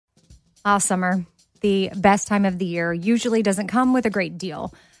Summer, the best time of the year, usually doesn't come with a great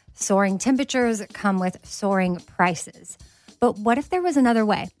deal. Soaring temperatures come with soaring prices. But what if there was another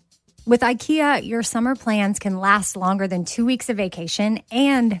way? With IKEA, your summer plans can last longer than 2 weeks of vacation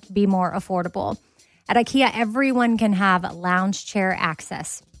and be more affordable. At IKEA, everyone can have lounge chair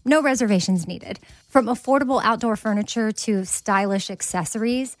access. No reservations needed. From affordable outdoor furniture to stylish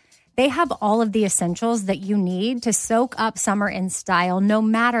accessories, they have all of the essentials that you need to soak up summer in style, no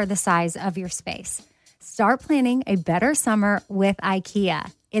matter the size of your space. Start planning a better summer with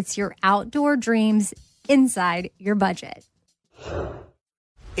IKEA. It's your outdoor dreams inside your budget.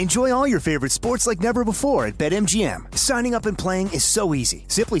 Enjoy all your favorite sports like never before at BetMGM. Signing up and playing is so easy.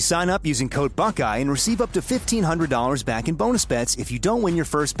 Simply sign up using code Buckeye and receive up to $1,500 back in bonus bets if you don't win your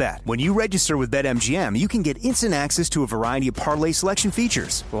first bet. When you register with BetMGM, you can get instant access to a variety of parlay selection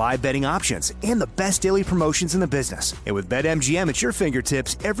features, live betting options, and the best daily promotions in the business. And with BetMGM at your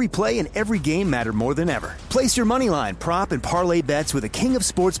fingertips, every play and every game matter more than ever. Place your moneyline, prop, and parlay bets with the king of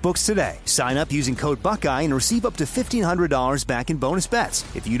sportsbooks today. Sign up using code Buckeye and receive up to $1,500 back in bonus bets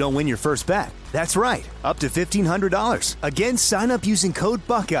if you don't win your first bet. That's right, up to $1,500. Again, sign up using code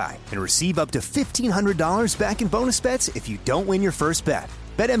Buckeye and receive up to $1,500 back in bonus bets if you don't win your first bet.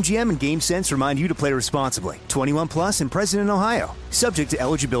 BetMGM and GameSense remind you to play responsibly. 21 plus and present in Ohio. Subject to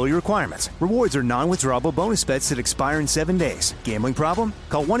eligibility requirements. Rewards are non-withdrawable bonus bets that expire in 7 days. Gambling problem?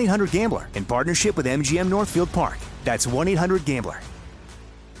 Call 1-800-GAMBLER in partnership with MGM Northfield Park. That's 1-800-GAMBLER.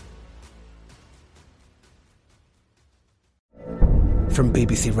 From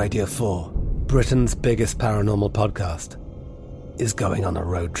BBC Radio 4, Britain's biggest paranormal podcast is going on a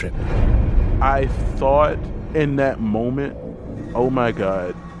road trip. I thought in that moment, oh my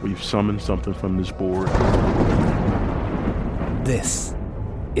God, we've summoned something from this board. This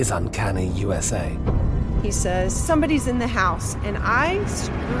is Uncanny USA. He says, somebody's in the house, and I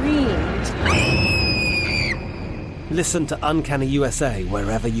screamed. Listen to Uncanny USA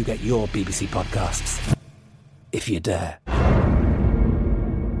wherever you get your BBC podcasts, if you dare.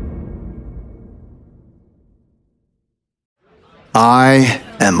 I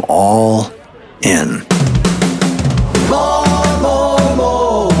am all in. More, more,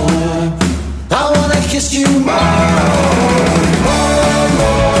 more. I wanna kiss you more. More,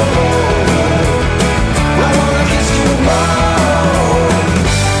 more, more. I wanna kiss you more.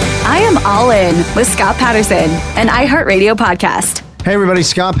 I am all in with Scott Patterson, an iHeartRadio podcast. Hey everybody,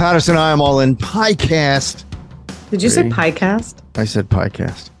 Scott Patterson. I am all in Piecast. Did you say Piecast? I said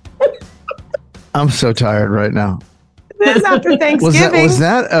Piecast. I'm so tired right now. It's after Thanksgiving. Was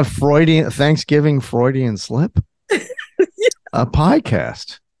that a Thanksgiving Freudian slip? A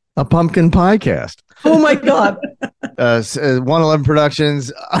piecast, a pumpkin piecast. Oh my God. 111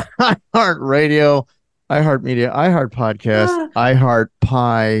 Productions, iHeart Radio, iHeart Media, iHeart Podcast, iHeart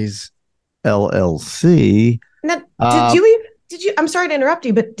Pies LLC. Now, did you, I'm sorry to interrupt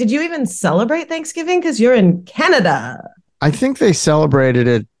you, but did you even celebrate Thanksgiving? Because you're in Canada. I think they celebrated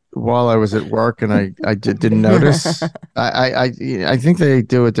it while I was at work, and I didn't notice. I think they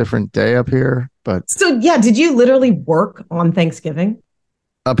do a different day up here, but so yeah. Did you literally work on Thanksgiving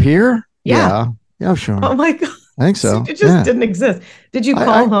up here? Yeah, sure. Oh my God, I think so. It just didn't exist. Did you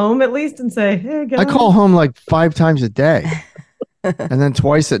call home at least and say, "Hey, guys"? I call home like 5 times a day, and then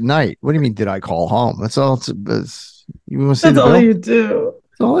twice at night. What do you mean? Did I call home? That's all. You want to see? That's all you do.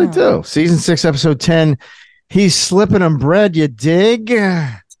 That's all I do. Season 6, episode 10. He's slipping on bread. You dig?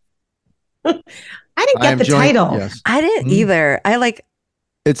 I didn't get the title. Yes. I didn't either.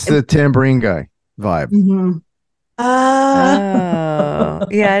 It's the tambourine guy vibe. Mm-hmm.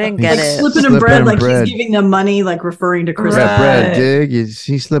 Yeah, I didn't get it. Slipping in bread, like bread. He's giving them money, like referring to Christmas. Right. Bread, dig.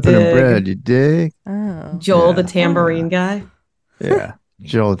 He's slipping in bread. You dig? Oh. Joel, the tambourine guy. Yeah,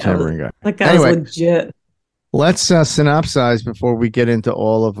 Joel, the tambourine guy. That guy's legit. Let's synopsize before we get into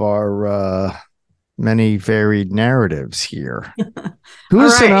all of our many varied narratives here.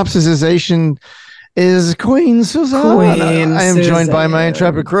 Whose synopsization is Queen Suzanne? I am joined by my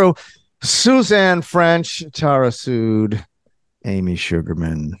intrepid crew: Suzanne French, Tara Sood, Amy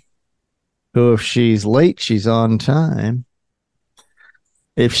Sugarman, who, if she's late, she's on time.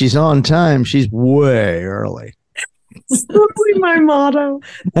 If she's on time, she's way early. It's totally my motto.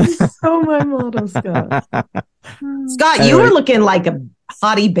 It's so my motto, Scott. Scott, anyway, you were looking like a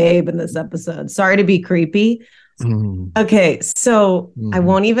hottie babe in this episode. Sorry to be creepy. Okay, so I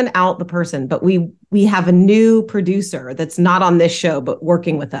won't even out the person, but we have a new producer that's not on this show, but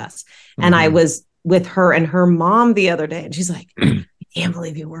working with us. And I was with her and her mom the other day, and she's like, I can't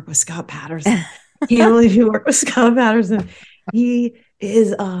believe you work with Scott Patterson. I can't believe you work with Scott Patterson. He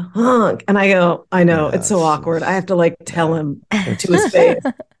is a hunk. And I go, I know, it's so awkward. I have to like tell him to his face.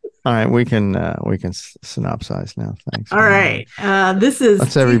 All right, we can synopsize now. Thanks. All right. This is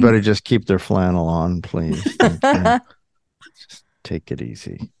Let's everybody just keep their flannel on, please. Just take it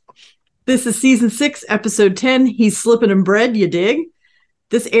easy. This is season 6, episode 10. He's slipping in bread, you dig?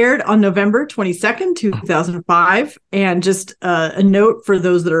 This aired on November 22nd, 2005. And just a note for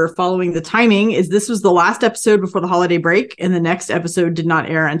those that are following the timing is this was the last episode before the holiday break, and the next episode did not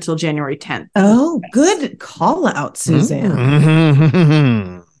air until January 10th. Oh, good call out, Suzanne.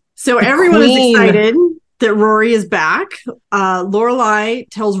 Mm-hmm. So everyone is excited that Rory is back. Lorelai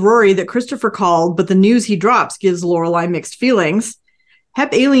tells Rory that Christopher called, but the news he drops gives Lorelai mixed feelings.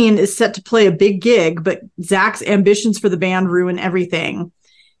 Hep Alien is set to play a big gig, but Zach's ambitions for the band ruin everything.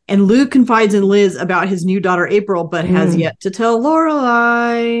 And Luke confides in Liz about his new daughter, April, but has yet to tell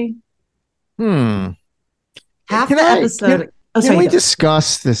Lorelai. Half the episode. Can we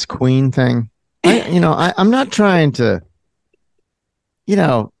discuss this Queen thing? I'm not trying to,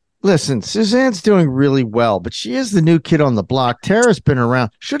 listen, Suzanne's doing really well, but she is the new kid on the block. Tara's been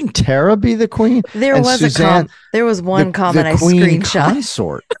around. Shouldn't Tara be the queen? There was one comment I screenshot.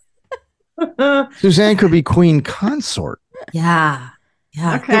 Consort. Suzanne could be queen consort. Yeah.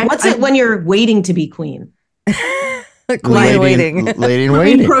 Okay. What's it when you're waiting to be queen? Queen waiting. Lady in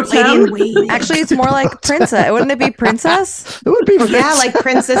waiting. Actually, it's more like princess. Wouldn't it be princess? It would be princess. Yeah, like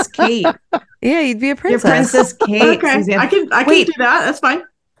Princess Kate. Yeah, you'd be a princess. You're Princess Kate. Okay, Suzanne. I can do that. That's fine.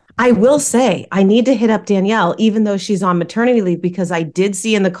 I will say I need to hit up Danielle, even though she's on maternity leave, because I did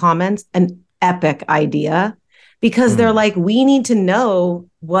see in the comments an epic idea, because they're like, we need to know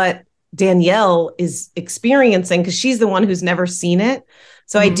what Danielle is experiencing because she's the one who's never seen it.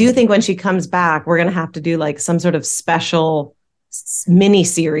 So I do think when she comes back, we're going to have to do like some sort of special mini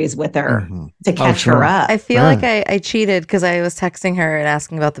series with her to catch her up. I feel like I cheated because I was texting her and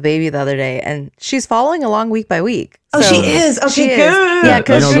asking about the baby the other day, and she's following along week by week. Oh, she is. Okay, good. Yeah,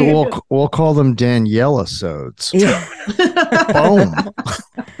 because we'll call them Danielle-episodes. Yeah. Boom.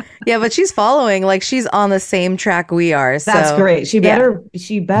 Yeah, but she's following, like she's on the same track we are. So, that's great. She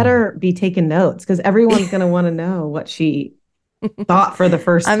better be taking notes because everyone's going to want to know what she thought for the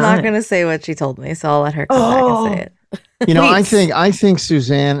first time. I'm not going to say what she told me, so I'll let her come back and say it. I think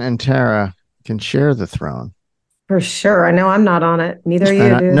Suzanne and Tara can share the throne. For sure. I know I'm not on it. Neither are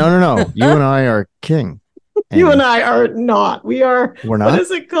you, dude. No. You and I are king. You and I are not. We're not. What is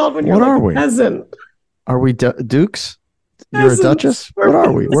it called when you're like a peasant? Are we dukes? You're a duchess? What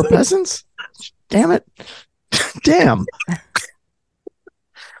are we? We're peasants? Damn it. Damn.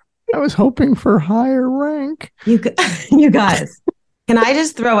 I was hoping for higher rank. You guys, can I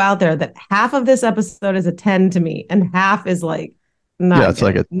just throw out there that half of this episode is a 10 to me and half is like not it's good.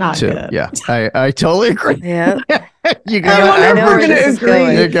 Like a not 2. Good. Yeah, I totally agree. Yeah. You gotta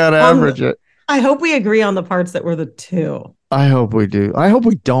agree. You gotta average it. I hope we agree on the parts that were the 2. I hope we do. I hope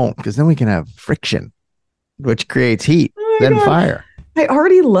we don't, because then we can have friction, which creates heat, then fire. I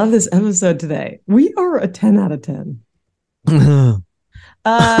already love this episode today. We are a 10 out of 10. You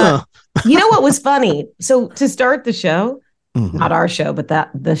know what was funny? So to start the show, not our show, but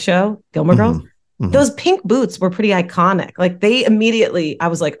the show, Gilmore Girls, those pink boots were pretty iconic. Like they immediately, I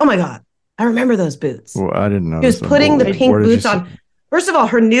was like, oh my God, I remember those boots. Well, I didn't know. She was putting the pink boots on. First of all,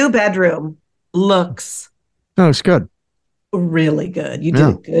 her new bedroom looks it's good. Really good. You did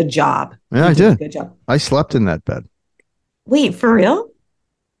a good job. Yeah, I did. Good job. I slept in that bed. Wait, for real?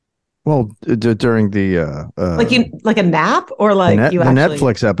 Well, during the like a nap or like the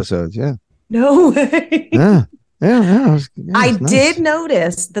Netflix episodes, yeah. No way. Yeah. I did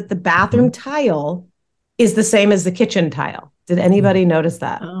notice that the bathroom tile is the same as the kitchen tile. Did anybody notice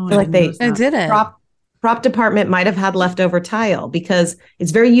that? Oh, I feel like I didn't. Prop department might have had leftover tile because it's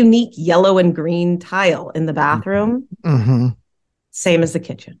very unique yellow and green tile in the bathroom. Same as the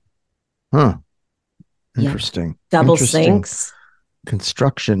kitchen. Huh. Interesting. Double sinks.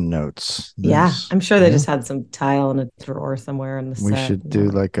 Construction notes. Yeah, I'm sure they just had some tile in a drawer somewhere in the set. We should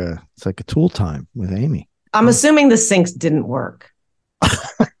do it's like a tool time with Amy. I'm assuming the sinks didn't work.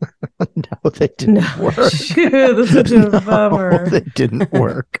 No, they didn't work. That's such a bummer. No, they didn't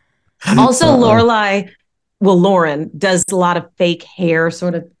work. Also, Lauren does a lot of fake hair,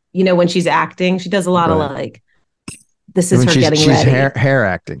 sort of, when she's acting. She does a lot of like, this is her getting she's ready. Hair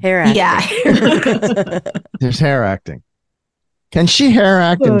acting. Yeah. There's hair acting. Can she hair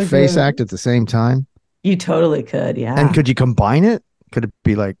act and face act at the same time? You totally could, yeah. And could you combine it? Could it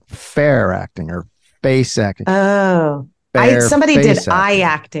be like fair acting or face acting? Oh. Somebody did eye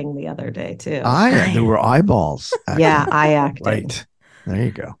acting the other day too. There were eyeballs. Yeah, eye acting. Right. There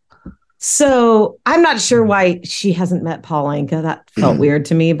you go. So I'm not sure why she hasn't met Paul Anka. That felt weird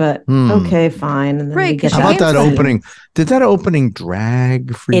to me, but okay, fine. And then we get How about that opening? Did that opening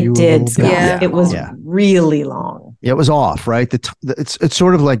drag for you? It did, Scott. Yeah. It was really long. Yeah, it was off, right? It's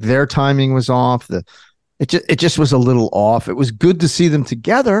sort of like their timing was off. It just was a little off. It was good to see them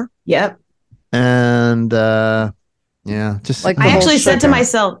together. Yep. And just Like I actually said to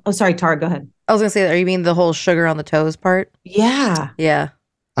myself, "Oh, sorry, Tara, go ahead." I was gonna say, are you mean the whole sugar on the toes part? Yeah. Yeah.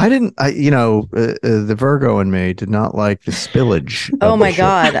 The Virgo in me did not like the spillage. Oh my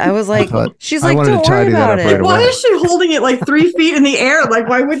God. I was like, she's like, don't worry about it. Right Why is she holding it like 3 feet in the air? Like,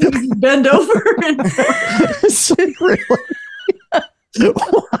 why wouldn't you just bend over? It's like, really?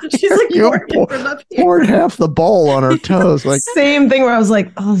 She's like, poured half the bowl on her toes. Like same thing where I was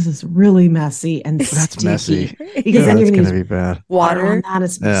like, oh, this is really messy and that's sticky. messy. Because then that's you're gonna be bad. Water. That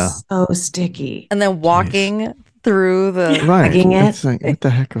is so sticky. And then walking through the dragging it. It's like, what the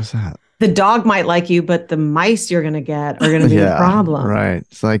heck was that? The dog might like you, but the mice you're going to get are going to be the problem. Right.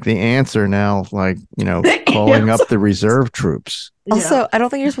 It's like the ants are now like, calling up the reserve troops. Also, I don't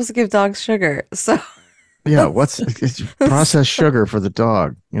think you're supposed to give dogs sugar. So yeah, it's processed sugar for the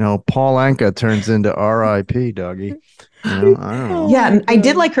dog. Paul Anka turns into R.I.P. doggy. I don't know. Yeah, and I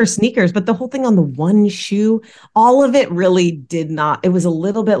did like her sneakers, but the whole thing on the one shoe, all of it really did not. It was a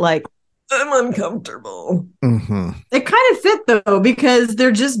little bit like, I'm uncomfortable. Mm-hmm. It kind of fit though, because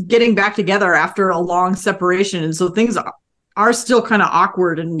they're just getting back together after a long separation. And so things are still kind of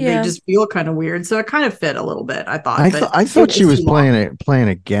awkward and they just feel kind of weird. So it kind of fit a little bit, I thought. I thought she was playing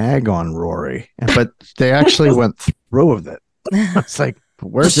a gag on Rory, but they actually went through with it. It's like,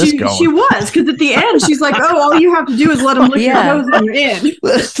 where's this going? She was, because at the end, she's like, oh, all you have to do is let him lick your toes and you're in.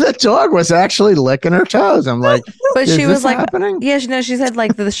 The dog was actually licking her toes. I'm like, but she was like, happening? Yeah, she said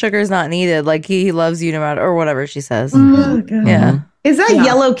like the sugar's not needed. Like he loves you no matter, or whatever she says. Oh, God. Yeah. Is that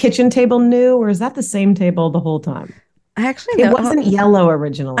yellow kitchen table new, or is that the same table the whole time? I actually It wasn't yellow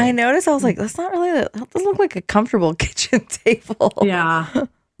originally. I noticed. I was like, that's not really. That doesn't look like a comfortable kitchen table. Yeah.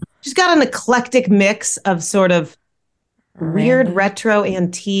 She's got an eclectic mix of sort of weird retro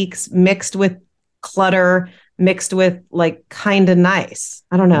antiques mixed with clutter, mixed with like kind of nice.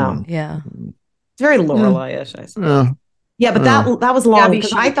 I don't know. Yeah. It's very Lorelai-ish, I suppose. Yeah, but that was long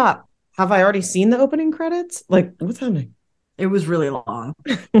because I thought, have I already seen the opening credits? Like, what's happening? It was really long.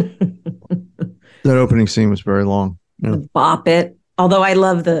 That opening scene was very long. Yeah. Bop it. Although I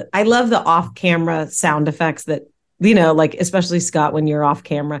love the off-camera sound effects that, like especially Scott when you're off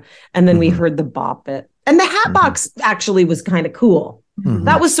camera, and then we heard the bop it. And the hat box actually was kind of cool. Mm-hmm.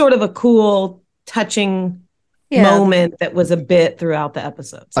 That was sort of a cool, touching moment that was a bit throughout the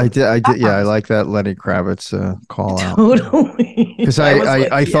episodes. I did. Yeah, I like that Lenny Kravitz call out. Totally. Because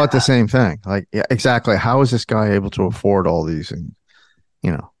I thought the same thing. Like, yeah, exactly. How is this guy able to afford all these things?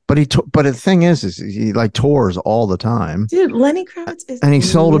 But the thing is he like tours all the time. Dude, Lenny Kravitz is and he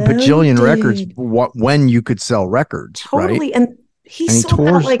sold a bajillion records when you could sell records. Totally. Right? And he sold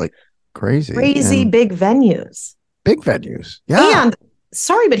tours out like crazy big venues. Big venues. Yeah. And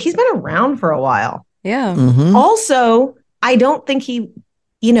sorry, but he's been around for a while. Yeah. Mm-hmm. Also, I don't think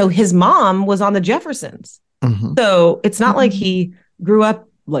his mom was on the Jeffersons. Mm-hmm. So it's not like he grew up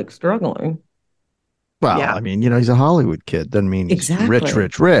like struggling. Well, I mean, he's a Hollywood kid. Doesn't mean he's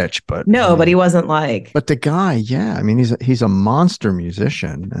rich, but no, but he wasn't like. But the guy, I mean, he's a monster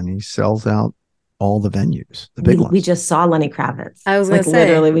musician, and he sells out all the venues, the big ones. We just saw Lenny Kravitz. I was going to say,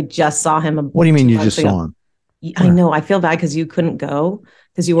 literally, we just saw him. What do you mean you just saw him? I know. I feel bad because you couldn't go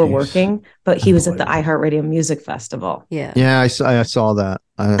because you were working, but he was at the iHeartRadio Music Festival. Yeah, I saw that.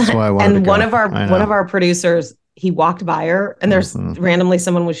 That's why I wanted to and go. one of our producers. He walked by her, and there's randomly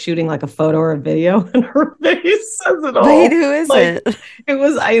someone was shooting like a photo or a video, and her face says it all. Wait, who is it? It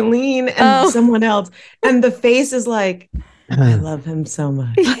was Eileen and someone else, and the face is like, I love him so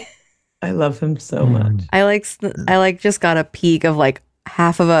much. I love him so much. I just got a peek of like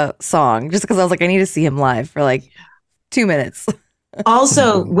half of a song just because I was like, I need to see him live for like 2 minutes.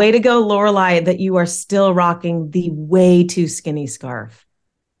 Also, way to go, Lorelai, that you are still rocking the way too skinny scarf.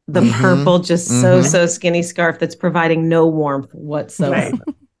 The purple, just so skinny scarf that's providing no warmth whatsoever.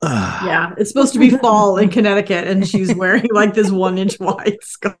 Right. Yeah, it's supposed to be fall in Connecticut, and she's wearing like this 1-inch wide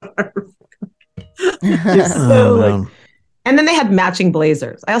scarf. And then they had matching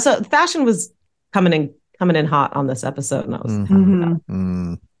blazers. Fashion was coming in hot on this episode, and I was happy with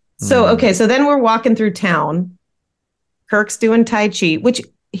that. So okay, so then we're walking through town. Kirk's doing Tai Chi, which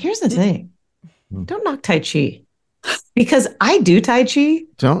here's the thing: don't knock Tai Chi. Because I do Tai Chi.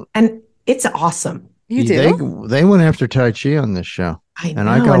 And it's awesome. You do? They went after Tai Chi on this show. I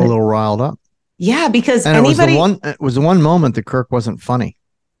got a little riled up. Yeah, because it was the one moment that Kirk wasn't funny.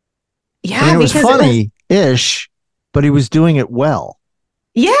 Yeah, I mean, it was funny-ish, but he was doing it well.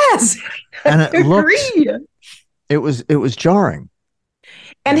 Yes, and it agreed. It was jarring.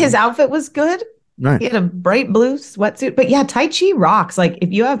 And his outfit was good. Right. He had a bright blue sweatsuit. But yeah, Tai Chi rocks. Like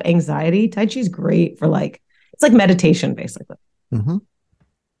if you have anxiety, Tai Chi's great for like, it's like meditation basically. Mm-hmm.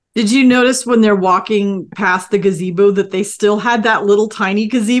 Did you notice when they're walking past the gazebo that they still had that little tiny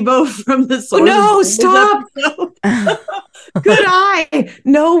gazebo from the Oh, no, stop. Good eye.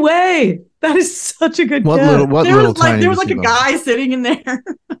 No way. That is such a good What guess. There was like a guy sitting in there.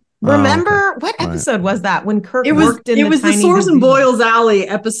 Remember what episode was that when Kirk worked in it was the Sores and Boils Alley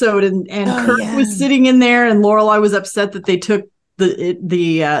episode, and Kirk was sitting in there, and Lorelai was upset that they took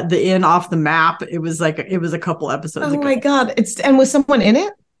the inn off the map. It was a couple episodes ago. My god! And was someone in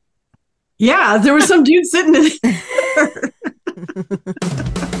it? Yeah, there was some dude sitting in there.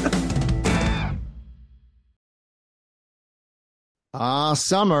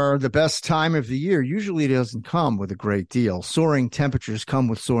 Summer, the best time of the year, usually doesn't come with a great deal. Soaring temperatures come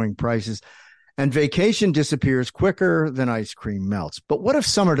with soaring prices, and vacation disappears quicker than ice cream melts. But what if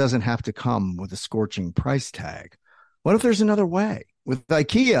summer doesn't have to come with a scorching price tag? What if there's another way? With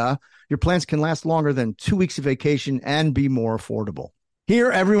IKEA, your plans can last longer than 2 weeks of vacation and be more affordable. Here,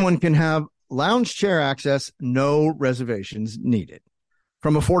 everyone can have lounge chair access, no reservations needed.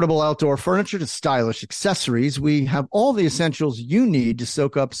 From affordable outdoor furniture to stylish accessories, we have all the essentials you need to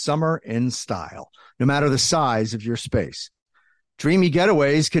soak up summer in style, no matter the size of your space. Dreamy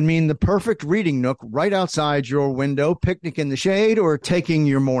getaways can mean the perfect reading nook right outside your window, picnic in the shade, or taking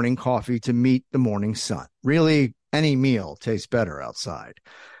your morning coffee to meet the morning sun. Really, any meal tastes better outside.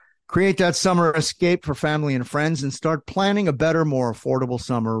 Create that summer escape for family and friends and start planning a better, more affordable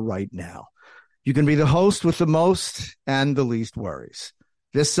summer right now. You can be the host with the most and the least worries.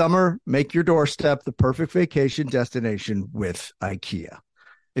 This summer, make your doorstep the perfect vacation destination with IKEA.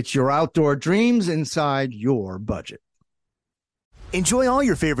 It's your outdoor dreams inside your budget. Enjoy all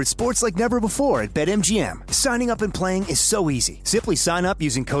your favorite sports like never before at BetMGM. Signing up and playing is so easy. Simply sign up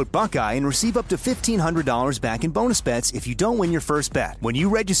using code Buckeye and receive up to $1,500 back in bonus bets if you don't win your first bet. When you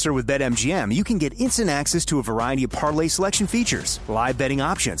register with BetMGM, you can get instant access to a variety of parlay selection features, live betting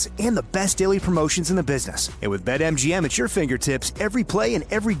options, and the best daily promotions in the business. And with BetMGM at your fingertips, every play and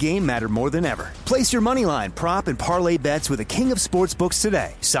every game matter more than ever. Place your moneyline, prop, and parlay bets with the king of sportsbooks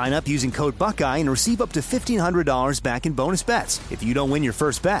today. Sign up using code Buckeye and receive up to $1,500 back in bonus bets if you don't win your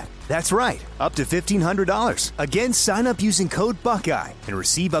first bet. That's right, up to $1,500. Again, sign up using code Buckeye and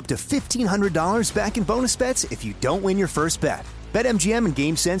receive up to $1,500 back in bonus bets if you don't win your first bet. BetMGM and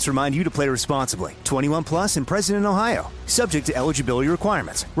GameSense remind you to play responsibly. 21 plus and present in Ohio. Subject to eligibility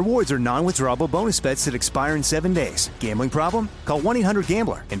requirements. Rewards are non-withdrawable bonus bets that expire in 7 days. Gambling problem? Call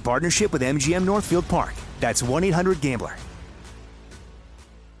 1-800-GAMBLER in partnership with MGM Northfield Park. That's 1-800-GAMBLER.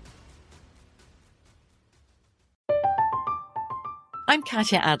 I'm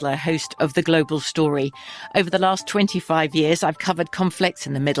Katya Adler, host of The Global Story. Over the last 25 years, I've covered conflicts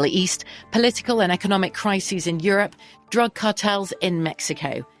in the Middle East, political and economic crises in Europe, drug cartels in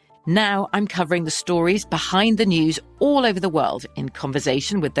Mexico. Now I'm covering the stories behind the news all over the world in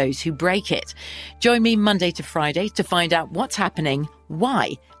conversation with those who break it. Join me Monday to Friday to find out what's happening,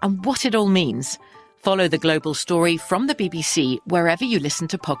 why, and what it all means. Follow The Global Story from the BBC wherever you listen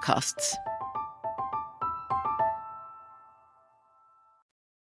to podcasts.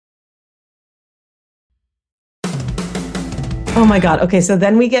 Oh my God. Okay. So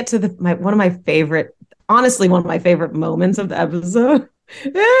then we get to one of my favorite moments of the episode.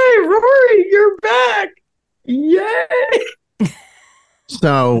 Hey, Rory, you're back. Yay.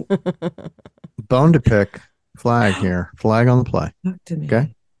 So, bone to pick, flag here, flag on the play.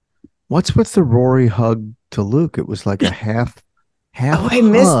 Okay. What's with the Rory hug to Luke? It was like a half. Oh, I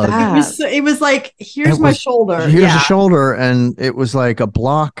missed that. It was like, here's my shoulder. Here's a shoulder. And it was like a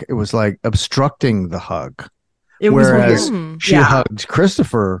block. It was like obstructing the hug. Whereas she hugged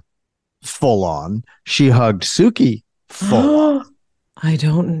Christopher full on. She hugged Suki full on. I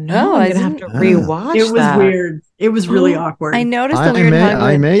don't know. I'm going to have to rewatch It was weird. It was really awkward. I noticed the weird hug.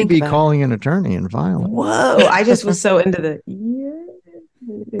 I may be calling an attorney and filing. Whoa. I just was so into the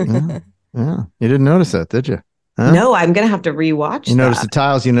Yeah. You didn't notice that, did you? Huh? No, I'm going to have to rewatch You notice the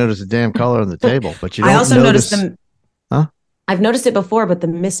tiles, you notice the damn color on the table, but you don't I also notice... noticed them. Huh? I've noticed it before, but the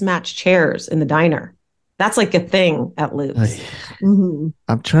mismatched chairs in the diner. That's like a thing at Luke's.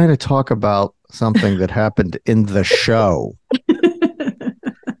 I'm trying to talk about something that happened in the show.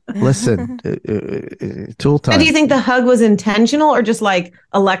 Listen, tool time. And do you think the hug was intentional or just like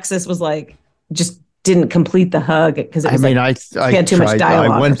Alexis was like, just didn't complete the hug because it was I had too much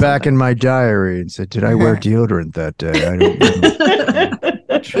dialogue? I went back in my diary and said, did I wear deodorant that day? I don't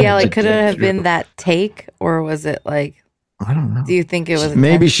know. Yeah, like could it have been that take, or was it like? I don't know. Do you think it was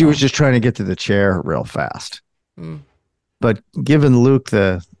maybe she was just trying to get to the chair real fast? But giving Luke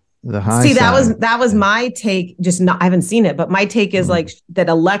the high. See, that was my take. I haven't seen it, but my take is like that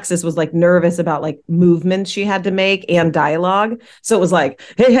Alexis was like nervous about like movements she had to make and dialogue. So it was like,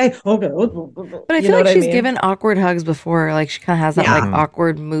 hey, okay. But I feel like she's given awkward hugs before. Like she kind of has that like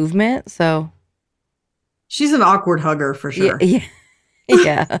awkward movement. So she's an awkward hugger for sure. Yeah.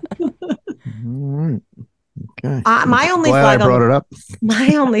 Okay. My only Glad flag I brought it up.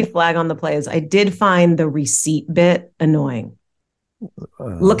 My only flag on the play is I did find the receipt bit annoying.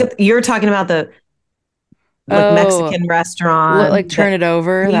 You're talking about the Mexican restaurant, like turn it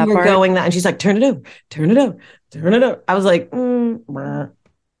over. We that were part. going that, and she's like, turn it over, turn it over, turn it over. I was like, that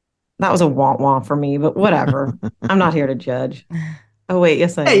was a wah wah for me, but whatever. I'm not here to judge. Oh wait,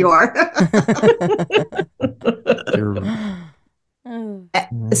 yes I am. Yeah, you are.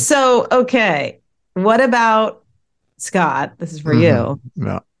 So okay, what about Scott? This is for you.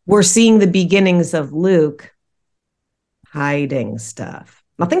 Yeah. We're seeing the beginnings of Luke hiding stuff.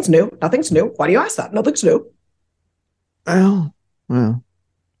 Nothing's new. Why do you ask that? Nothing's new. Well, I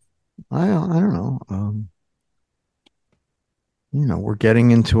don't know. We're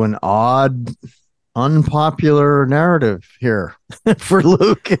getting into an odd, unpopular narrative here for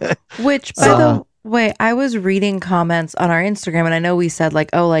Luke. Which, by the way, I was reading comments on our Instagram, and I know we said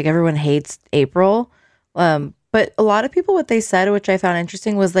like, oh, like everyone hates April. But a lot of people, what they said, which I found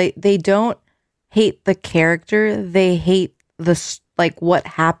interesting, was they don't hate the character. They hate like what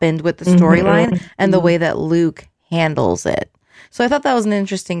happened with the storyline and the way that Luke handles it. So I thought that was an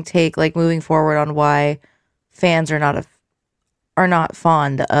interesting take, like moving forward on why fans are not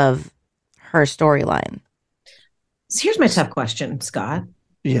fond of her storyline. So here's my tough question, Scott.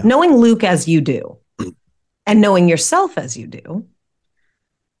 Yeah. Knowing Luke as you do, and knowing yourself as you do,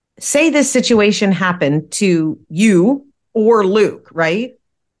 say this situation happened to you or Luke, right?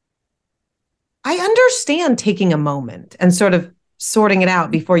 I understand taking a moment and sort of sorting it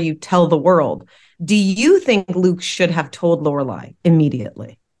out before you tell the world. Do you think Luke should have told Lorelai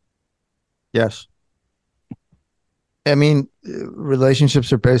immediately? Yes. I mean,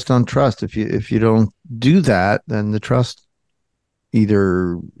 relationships are based on trust. If you don't do that, then the trust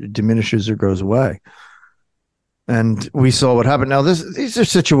either diminishes or goes away. And we saw what happened. Now, these are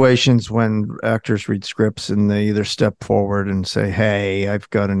situations when actors read scripts and they either step forward and say, hey, I've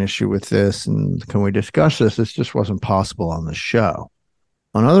got an issue with this, and can we discuss this? This just wasn't possible on the show.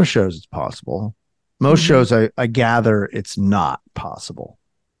 On other shows, it's possible. Most shows, I gather, it's not possible.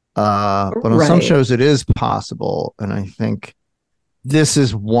 But on some shows, it is possible. And I think this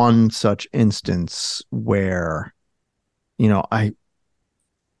is one such instance where,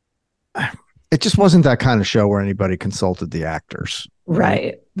 it just wasn't that kind of show where anybody consulted the actors.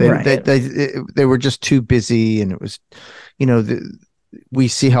 Right. They were just too busy, and it was, we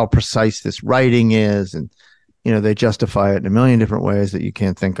see how precise this writing is, and they justify it in a million different ways that you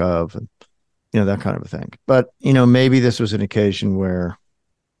can't think of, and that kind of a thing. But maybe this was an occasion where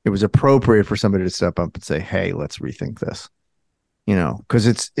it was appropriate for somebody to step up and say, "Hey, let's rethink this." Because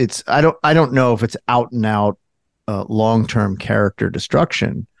it's I don't know if it's out and out long-term character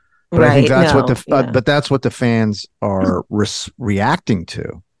destruction. But I think that's but that's what the fans are reacting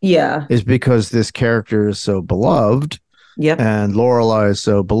to. Yeah, is because this character is so beloved. Yep. And Lorelai is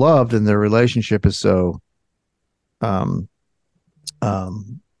so beloved, and their relationship is so beloved.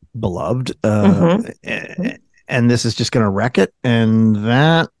 And this is just going to wreck it. And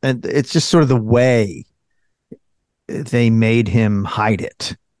it's just sort of the way they made him hide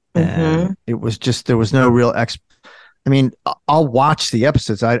it. And it was just, there was no real I mean, I'll watch the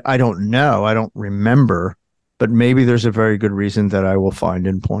episodes. I don't know. I don't remember. But maybe there's a very good reason that I will find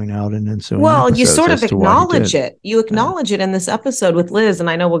and point out in ensuing episodes. You sort of acknowledge it. You acknowledge it in this episode with Liz, and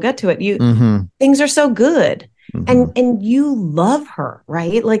I know we'll get to it. Things are so good. And you love her,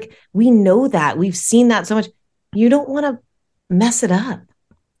 right? Like, we know that. We've seen that so much. You don't want to mess it up.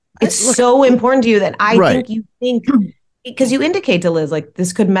 It's so important to you that I think because you indicate to Liz, like,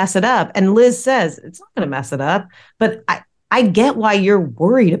 this could mess it up. And Liz says, it's not going to mess it up. But I get why you're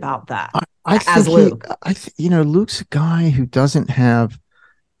worried about that. As Luke. Luke's a guy who doesn't have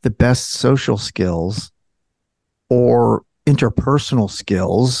the best social skills or interpersonal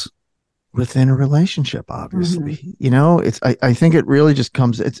skills within a relationship, obviously. I think it really just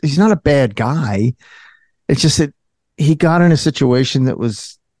comes, he's not a bad guy. It's just that he got in a situation that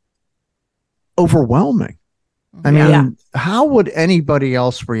was overwhelming. I mean, how would anybody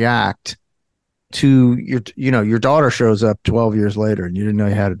else react to your daughter shows up 12 years later and you didn't know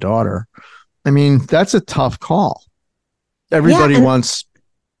you had a daughter? I mean, that's a tough call. Everybody wants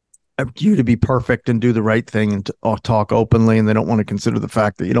you to be perfect and do the right thing and talk openly, and they don't want to consider the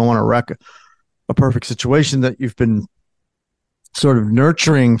fact that you don't want to wreck a perfect situation that you've been sort of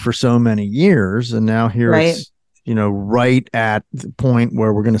nurturing for so many years. And now here it's, right at the point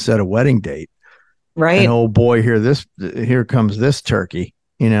where we're going to set a wedding date. Right. And oh boy, here comes this turkey,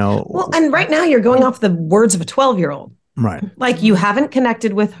 Well, and right now you're going off the words of a 12-year-old. Right. Like you haven't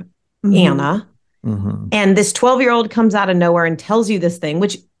connected with Anna. Mm-hmm. And this 12-year-old comes out of nowhere and tells you this thing,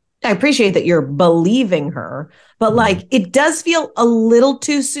 which I appreciate that you're believing her, but like it does feel a little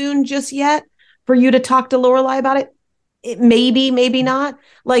too soon just yet for you to talk to Lorelai about it. Maybe not.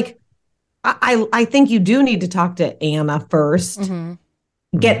 Like I think you do need to talk to Anna first,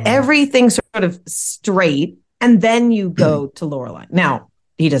 get everything sort of straight, and then you go to Lorelai. Now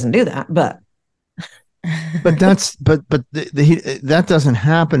he doesn't do that, but that doesn't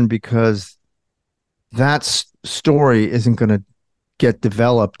happen because that story isn't going to get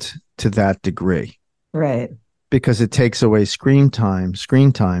developed to that degree, right? Because it takes away screen time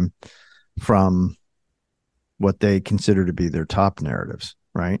from what they consider to be their top narratives,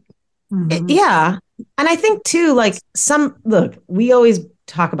 right? Yeah. And I think too, like we always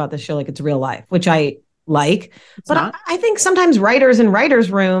talk about this show like it's real life, which I like, but I think sometimes writers in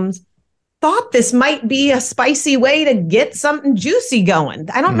writers' rooms thought this might be a spicy way to get something juicy going.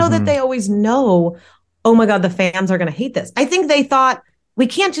 I don't know that they always know, oh my God, the fans are going to hate this. I think they thought we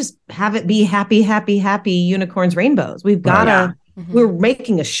can't just have it be happy, happy, happy unicorns, rainbows. We've got to, we're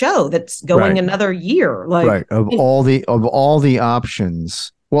making a show that's going another year. Like of all the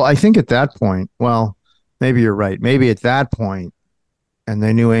options. Well, I think at that point, maybe you're right. Maybe at that point, and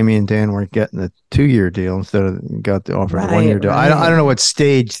they knew Amy and Dan weren't getting the 2-year deal instead of got the offer of the 1-year deal. I don't know what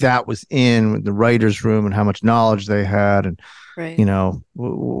stage that was in with the writer's room and how much knowledge they had and,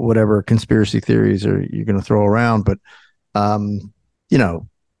 whatever conspiracy theories you're going to throw around. But,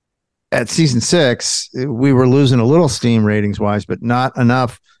 at season 6, we were losing a little steam ratings wise, but not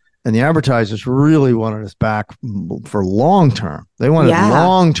enough. And the advertisers really wanted us back for long term. They wanted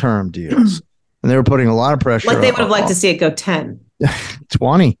long term deals, and they were putting a lot of pressure. Like they would have liked to see it go 10,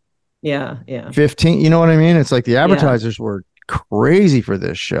 20, 15. You know what I mean? It's like the advertisers were crazy for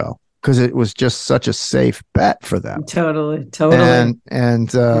this show because it was just such a safe bet for them. Totally.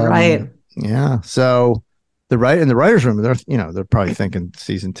 And right. Yeah. So the writers' room, they're probably thinking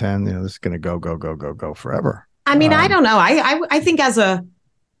season 10, this is going to go forever. I mean, I don't know. I think it's an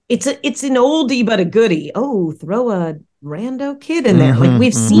oldie but a goodie. Oh, throw a rando kid in there. Like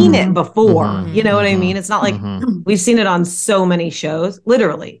we've seen it before. You know what I mean? It's not like we've seen it on so many shows.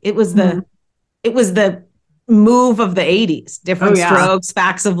 Literally, it was the move of the 80s. Different strokes,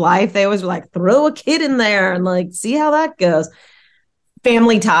 facts of life. They always were like, throw a kid in there and like see how that goes.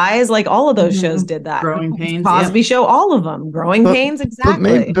 Family Ties, like all of those shows did that. Growing Pains, Cosby Show, all of them. Growing Pains,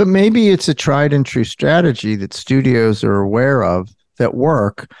 exactly. But maybe it's a tried and true strategy that studios are aware of that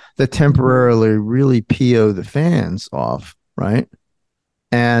work that temporarily really PO the fans off, right?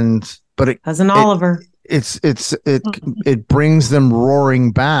 But it Cousin Oliver. It brings them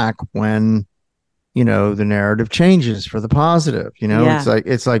roaring back when the narrative changes for the positive.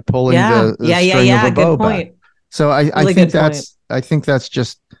 It's like pulling the string of a bow back. So I think that's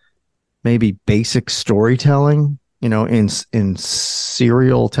just maybe basic storytelling, in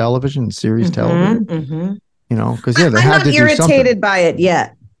serial television, series television. Because they had to do something. I'm not irritated by it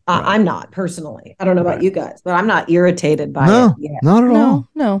yet. I'm not personally. I don't know about you guys, but I'm not irritated by it yet. Not at all.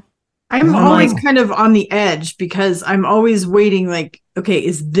 No. I'm always kind of on the edge because I'm always waiting like, okay,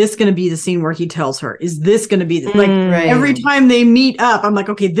 is this going to be the scene where he tells her? Is this going to be every time they meet up, I'm like,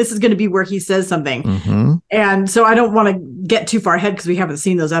 okay, this is going to be where he says something. And so I don't want to get too far ahead because we haven't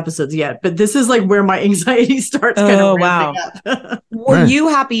seen those episodes yet, but this is like where my anxiety starts kind of ramping up. Were you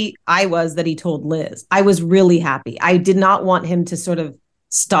happy? I was that he told Liz. I was really happy. I did not want him to sort of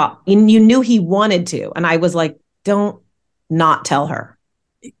stop. And you knew he wanted to. And I was like, don't not tell her.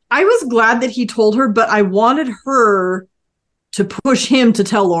 I was glad that he told her, but I wanted her to push him to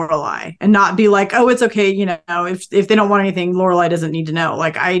tell Lorelai and not be like, oh, it's okay. If they don't want anything, Lorelai doesn't need to know.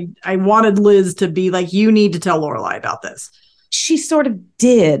 Like I wanted Liz to be like, you need to tell Lorelai about this. She sort of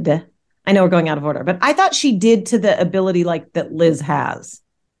did. I know we're going out of order, but I thought she did to the ability like that Liz has.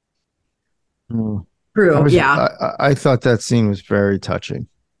 True. I thought that scene was very touching.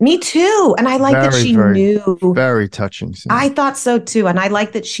 Me too. And I like that she knew. Very touching scene. I thought so too. And I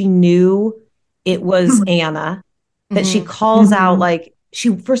like that she knew it was Anna, that she calls out like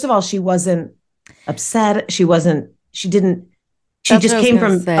first of all, she wasn't upset. She just came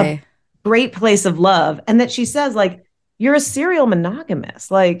from a great place of love. And that she says like, you're a serial monogamist.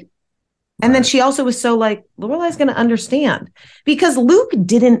 Like And then she also was so like, Lorelai's going to understand because Luke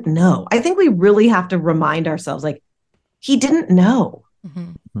didn't know. I think we really have to remind ourselves, like, he didn't know.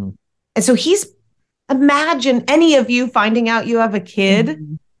 Mm-hmm. And so imagine any of you finding out you have a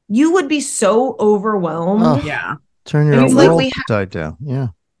kid, you would be so overwhelmed. Oh, yeah. Turn your world upside down. Yeah.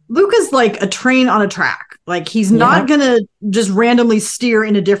 Luke is like a train on a track. Like he's not going to just randomly steer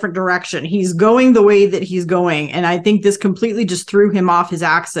in a different direction. He's going the way that he's going. And I think this completely just threw him off his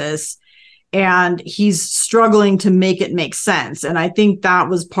axis and he's struggling to make it make sense. And I think that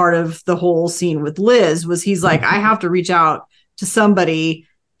was part of the whole scene with Liz was he's like, I have to reach out to somebody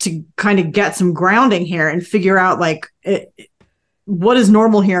to kind of get some grounding here and figure out like what is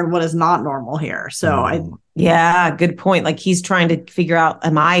normal here and what is not normal here. So good point. Like he's trying to figure out,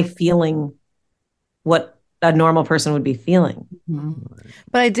 am I feeling what a normal person would be feeling?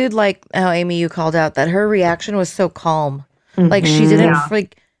 But I did like how Amy, you called out that her reaction was so calm. Like she didn't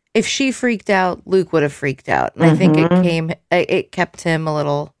freak. If she freaked out, Luke would have freaked out. And I think it kept him a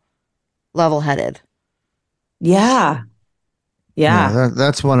little level-headed. Yeah.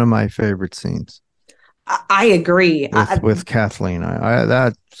 That's one of my favorite scenes. I agree. With Kathleen.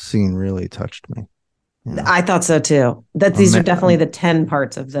 That scene really touched me. Yeah. I thought so too. These are definitely the 10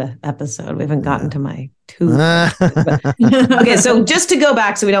 parts of the episode. We haven't gotten to my 2. Okay, so just to go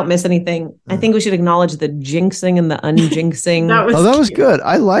back so we don't miss anything, I think we should acknowledge the jinxing and the unjinxing. that was good.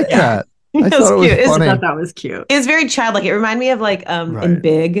 I like that. I thought it was funny. I thought that was cute. It's very childlike. It reminded me of like in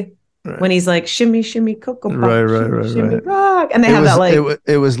Big. Right. When he's like shimmy shimmy cocoa pop, shimmy rock, and they have that like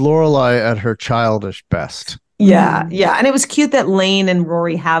it was Lorelai at her childish best. Yeah, and it was cute that Lane and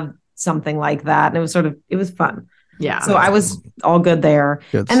Rory have something like that, and it was fun. Yeah, so I was all good there.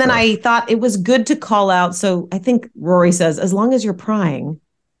 Good and stuff. Then I thought it was good to call out. So I think Rory says, as long as you're prying,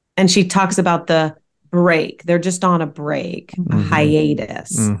 and she talks about the break. They're just on a break, a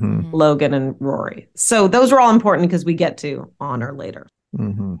hiatus. Logan and Rory. So those were all important because we get to honor later.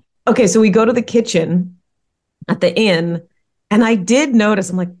 Okay, so we go to the kitchen at the inn, and I did notice,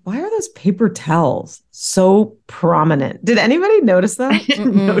 I'm like, why are those paper towels so prominent? Did anybody notice that? I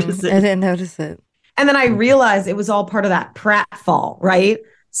didn't notice it. I didn't notice it. And then I realized it was all part of that pratfall, right?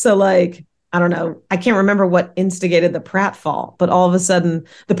 So like, I don't know, I can't remember what instigated the pratfall, but all of a sudden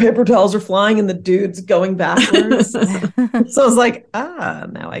the paper towels are flying and the dude's going backwards. So I was like,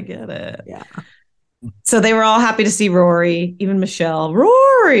 now I get it. Yeah. So they were all happy to see Rory, even Michelle.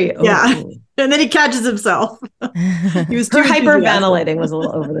 Rory! Oh. Yeah. And then he catches himself. He was her hyperventilating was a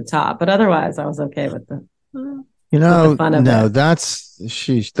little over the top, but otherwise I was okay with the fun of it.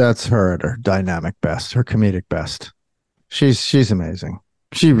 That's her at her dynamic best, her comedic best. She's amazing.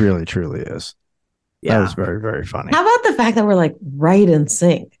 She really truly is. Yeah. That was very, very funny. How about the fact that we're like right in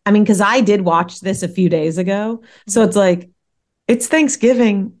sync? I mean, because I did watch this a few days ago. So it's like, it's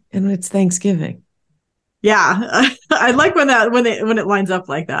Thanksgiving and it's Thanksgiving. Yeah, I like when it lines up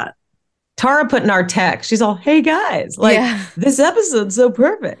like that. Tara put in our text, she's all, "Hey guys, this episode's so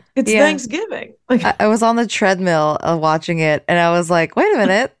perfect. It's Thanksgiving." Like, I was on the treadmill watching it, and I was like, "Wait a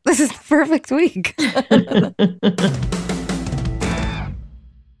minute, this is the perfect week."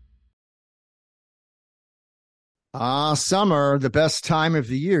 Summer, the best time of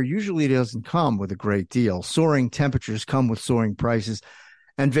the year, usually doesn't come with a great deal. Soaring temperatures come with soaring prices.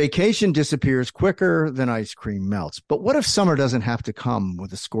 And vacation disappears quicker than ice cream melts. But what if summer doesn't have to come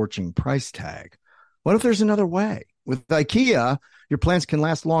with a scorching price tag? What if there's another way? With IKEA, your plans can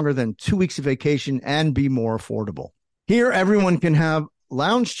last longer than 2 weeks of vacation and be more affordable. Here, everyone can have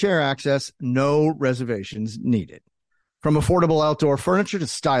lounge chair access, no reservations needed. From affordable outdoor furniture to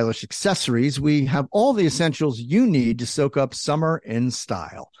stylish accessories, we have all the essentials you need to soak up summer in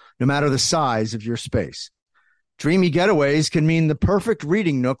style, no matter the size of your space. Dreamy getaways can mean the perfect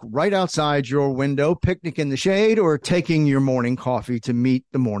reading nook right outside your window, picnic in the shade, or taking your morning coffee to meet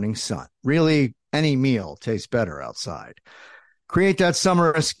the morning sun. Really, any meal tastes better outside. Create that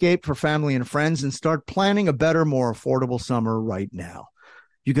summer escape for family and friends and start planning a better, more affordable summer right now.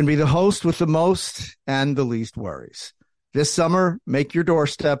 You can be the host with the most and the least worries. This summer, make your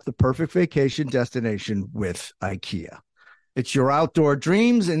doorstep the perfect vacation destination with IKEA. It's your outdoor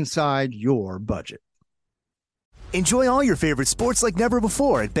dreams inside your budget. Enjoy all your favorite sports like never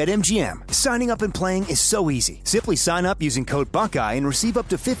before at BetMGM. Signing up and playing is so easy. Simply sign up using code Buckeye and receive up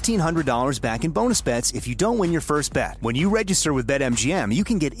to $1,500 back in bonus bets if you don't win your first bet. When you register with BetMGM, you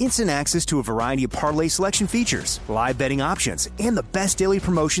can get instant access to a variety of parlay selection features, live betting options, and the best daily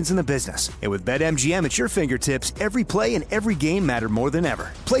promotions in the business. And with BetMGM at your fingertips, every play and every game matter more than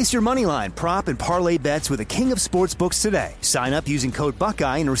ever. Place your moneyline, prop, and parlay bets with the king of sportsbooks today. Sign up using code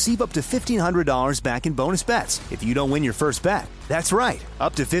Buckeye and receive up to $1,500 back in bonus bets. It's if you don't win your first bet. That's right,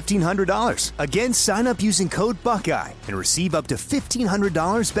 up to $1,500. Again, sign up using code Buckeye and receive up to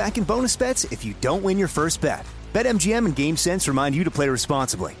 $1,500 back in bonus bets if you don't win your first bet. BetMGM and GameSense remind you to play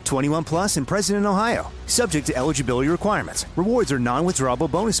responsibly. 21 plus and present in Ohio. Subject to eligibility requirements. Rewards are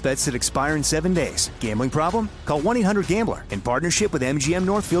non-withdrawable bonus bets that expire in 7 days. Gambling problem? Call 1-800-GAMBLER in partnership with MGM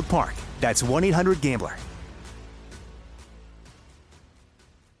Northfield Park. That's 1-800-GAMBLER.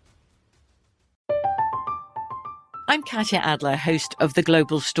 I'm Katya Adler, host of The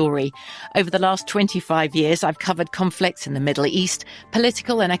Global Story. Over the last 25 years, I've covered conflicts in the Middle East,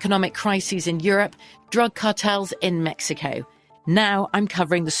 political and economic crises in Europe, drug cartels in Mexico. Now I'm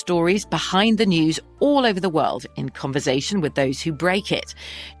covering the stories behind the news all over the world in conversation with those who break it.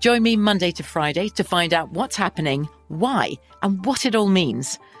 Join me Monday to Friday to find out what's happening, why, and what it all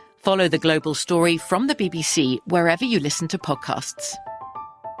means. Follow The Global Story from the BBC wherever you listen to podcasts.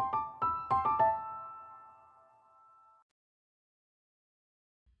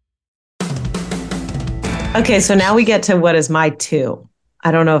 Okay, so now we get to what is my 2.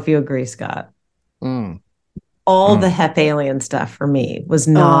 I don't know if you agree, Scott. All the Hep alien stuff for me was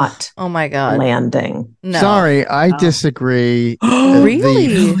not oh my God. landing. No. Sorry, I disagree. Really?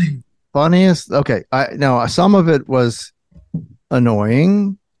 The funniest. Okay, some of it was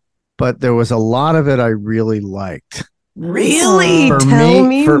annoying, but there was a lot of it I really liked. Really? Tell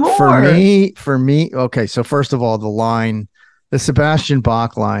me more. For me. Okay, so first of all, the Sebastian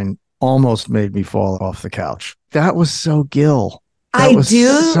Bach line almost made me fall off the couch. That was so Gil. I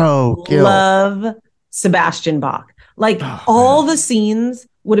do love Sebastian Bach. Like all the scenes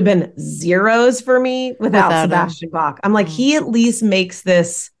would have been zeros for me without Sebastian Bach. I'm like, he at least makes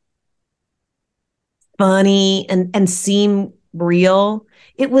this funny and seem real.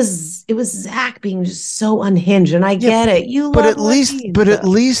 It was Zach being just so unhinged, and I get it. But at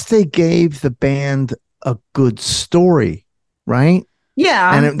least they gave the band a good story, right?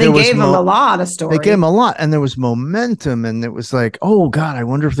 Yeah, and they gave him a lot of story. They gave him a lot, and there was momentum, and it was like, oh God, I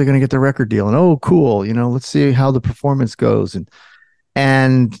wonder if they're going to get the record deal, and oh cool, let's see how the performance goes,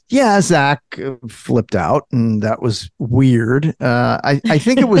 and yeah, Zach flipped out, and that was weird. I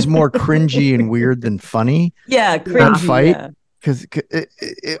think it was more cringy and weird than funny. Yeah, cringy. Fight because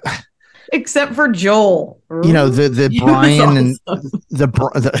except for Joel, the Brian and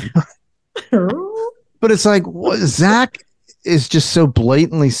but it's like Zach is just so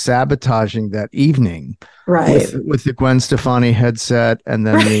blatantly sabotaging that evening, right? With the Gwen Stefani headset, and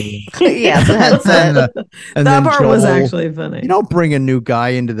then the the headset. And that part was actually funny. You don't bring a new guy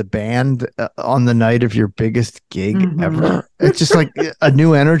into the band on the night of your biggest gig ever. It's just like a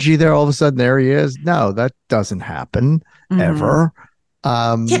new energy there. All of a sudden, there he is. No, that doesn't happen ever.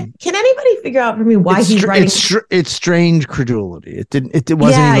 Can anybody figure out for me why he's writing? It's strange credulity. It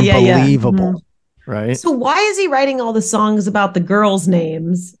wasn't even believable. Right. So why is he writing all the songs about the girls'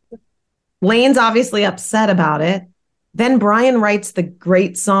 names? Lane's obviously upset about it. Then Brian writes the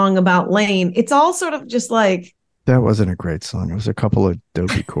great song about Lane. It's all sort of just like, that wasn't a great song. It was a couple of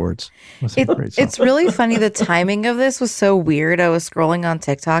dopey chords. It's really funny. The timing of this was so weird. I was scrolling on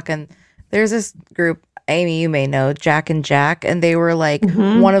TikTok, and there's this group, Amy, you may know, Jack and Jack, and they were like,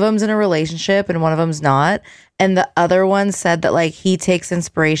 one of them's in a relationship and one of them's not. And the other one said that like he takes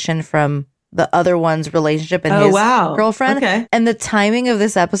inspiration from the other one's relationship and his girlfriend. Okay. And the timing of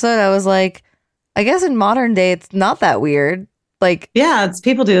this episode, I was like, I guess in modern day, it's not that weird. Like, yeah, it's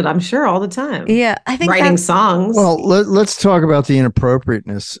people do it, I'm sure, all the time. Yeah, I think writing songs. Well, let's talk about the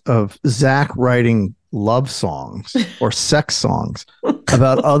inappropriateness of Zach writing love songs or sex songs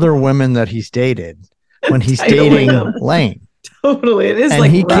about other women that he's dated when he's dating Lane. Totally, it is.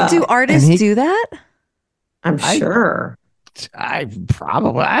 Do artists do that? I'm sure. I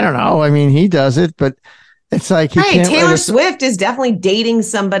don't know. I mean, he does it, but it's like Taylor Swift is definitely dating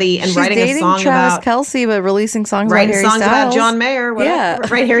somebody and writing a song Travis about Kelce, but releasing songs writing about Harry songs Styles. about John Mayer. Whatever.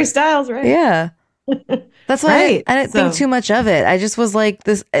 Yeah, right. Harry Styles, right? Yeah, that's why I didn't think too much of it. I just was like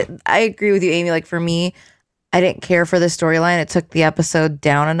this. I agree with you, Amy. Like for me, I didn't care for the storyline. It took the episode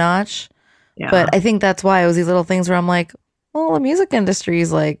down a notch. Yeah. But I think that's why it was these little things where I'm like, well, the music industry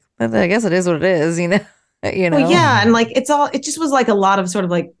is like, I guess it is what it is, you know. Well, yeah, and like it just was like a lot of sort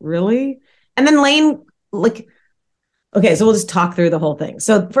of like, really? And then Lane, like, okay, so we'll just talk through the whole thing.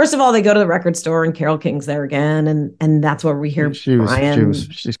 So first of all, they go to the record store and Carole King's there again, and that's where we hear Brian.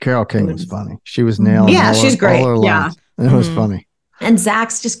 Carole King was funny. She was nailing. Yeah, she's great. Yeah, it was funny. And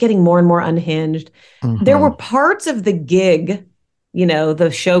Zach's just getting more and more unhinged. There were parts of the gig,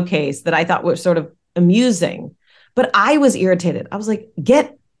 the showcase that I thought were sort of amusing, but I was irritated. I was like,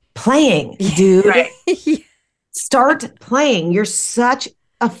 get playing, dude. Start playing. You're such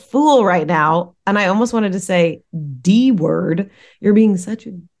a fool right now. And I almost wanted to say D word. You're being such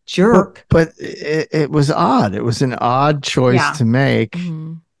a jerk. But it was odd. It was an odd choice to make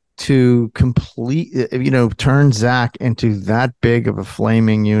to turn Zach into that big of a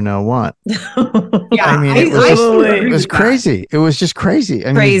flaming what. I mean, it was crazy. It was just crazy.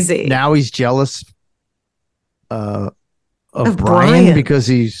 I mean, now he's jealous of Brian because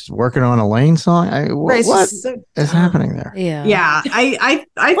he's working on a Lane song. What is happening there? Yeah. I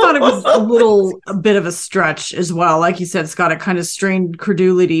thought it was a bit of a stretch as well. Like you said, Scott, it kind of strained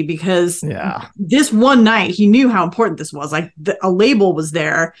credulity because this one night he knew how important this was. Like a label was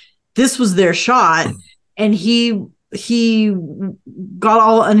there. This was their shot. And he got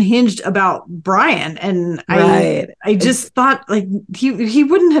all unhinged about Brian. And I just thought like he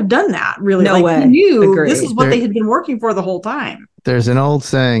wouldn't have done that really. No like way. He knew Agreed. this is what they had been working for the whole time. There's an old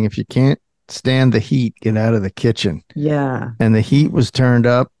saying, if you can't stand the heat, get out of the kitchen. Yeah. And the heat was turned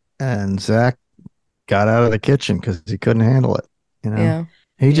up and Zach got out of the kitchen because he couldn't handle it.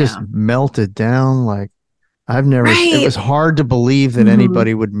 He just melted down like I've never it was hard to believe that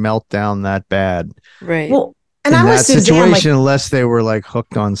anybody would melt down that bad. Right. Well, and in I that was Suzanne, situation, unless they were like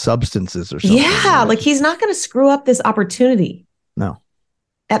hooked on substances or something. Yeah, like he's not going to screw up this opportunity. No.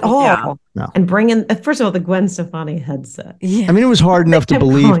 At all. Yeah. No. And bring in, first of all, the Gwen Stefani headset. Yeah. I mean, it was hard enough to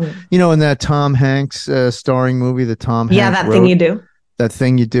believe, in that Tom Hanks starring movie, that Tom Hanks That Thing You Do. That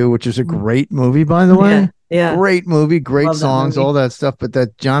Thing You Do, which is a great movie, by the way. Yeah. Great movie, great Love that songs, movie. all that stuff. But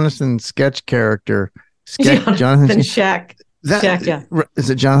that Jonathan Sketch character, Jonathan Scheck. Is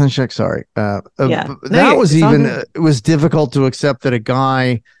it Jonathan Scheck? Sorry. Yeah. That was even, it was difficult to accept that a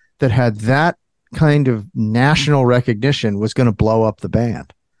guy that had that kind of national recognition was going to blow up the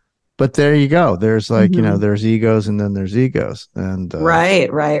band. But there you go. There's like, there's egos and then there's egos. And right.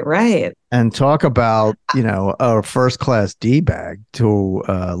 And talk about, a first class D-bag to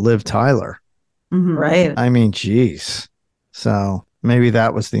Liv Tyler. Right. I mean, geez. So maybe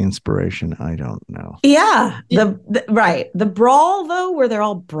that was the inspiration. I don't know. Yeah. The brawl, though, where they're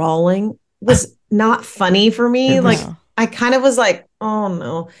all brawling was not funny for me. I kind of was like, oh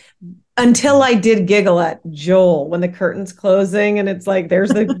no. Until I did giggle at Joel when the curtain's closing and it's like, there's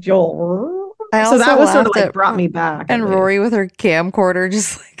the Joel. So that was sort of like brought me back. And Rory with her camcorder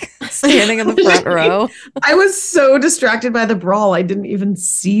just like standing in the front row. I was so distracted by the brawl. I didn't even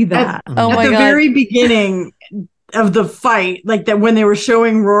see that. At the very beginning of the fight, like that when they were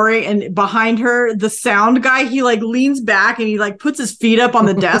showing Rory and behind her, the sound guy, he like leans back and he like puts his feet up on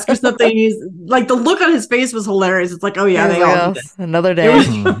the desk or something. And he's like, the look on his face was hilarious. It's like, oh yeah, they all did another day.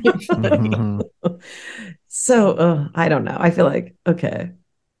 So I don't know. I feel like, okay,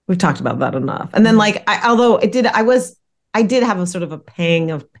 we've talked about that enough. And then like, I did have a sort of a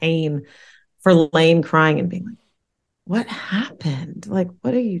pang of pain for Lane crying and being like, what happened? Like,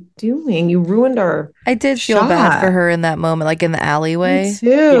 what are you doing? You ruined our I did feel bad for her in that moment, like in the alleyway. Me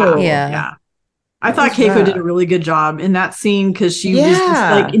too. Yeah. I thought Keiko did a really good job in that scene because she was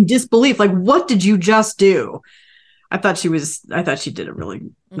just like in disbelief. Like, what did you just do? I thought she did a really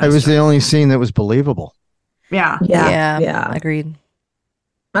nice It was job. the only scene that was believable. Yeah. Agreed.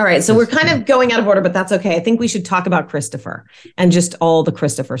 All right. So we're kind of going out of order, but that's okay. I think we should talk about Christopher and just all the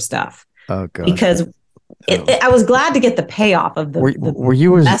Christopher stuff. Oh, God. Because I was glad to get the payoff of the were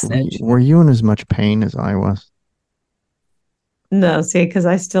you in as much pain as I was? No, see, because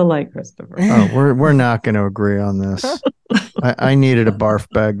I still like Christopher. Oh, we're not going to agree on this. I needed a barf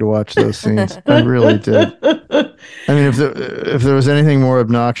bag to watch those scenes. I really did. I mean, if there was anything more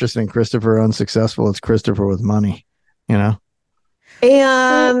obnoxious than Christopher unsuccessful, it's Christopher with money,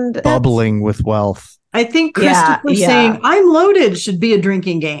 and bubbling with wealth. I think Christopher saying "I'm loaded" should be a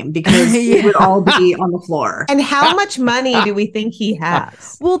drinking game because it would all be on the floor. And how much money do we think he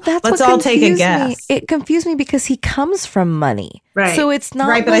has? Well, let's all take a guess. It confused me because he comes from money, right? So it's not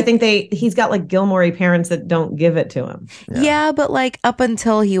right. But I think he's got like Gilmore parents that don't give it to him. Yeah, but like up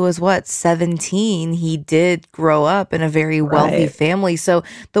until he was 17, he did grow up in a very wealthy family. So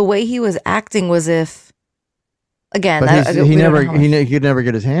the way he was acting was if, again, he could never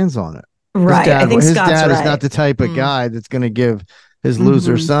get his hands on it. Right. I think his Scott's dad is right. not the type of guy that's going to give his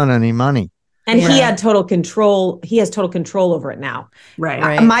loser son any money. And he had total control. He has total control over it now.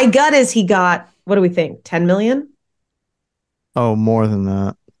 Right. My gut is he got, what do we think? 10 million? Oh, more than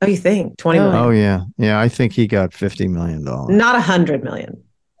that. Oh, you think 20 million? Oh, yeah. Yeah. I think he got $50 million. Not 100 million.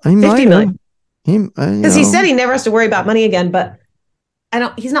 He 50 million. Because he said he never has to worry about money again, but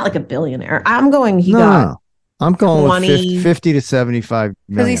he's not like a billionaire. I'm going, I'm going with 50 to 75 million.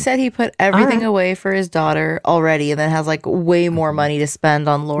 Because he said he put everything away for his daughter already and then has like way more money to spend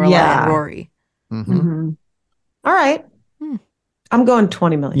on Lorelai and Rory. Mm-hmm. All right. I'm going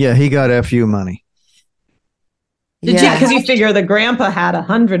 20 million. Yeah, he got FU money. Yeah, because you figure the grandpa had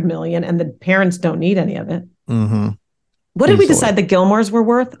 100 million and the parents don't need any of it. Mm-hmm. What did we decide the Gilmores were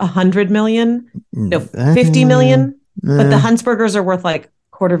worth? 100 million? No, 50 million? But the Huntsbergers are worth like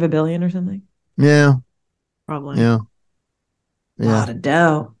 $250 million or something. Yeah. Probably. Yeah. A lot of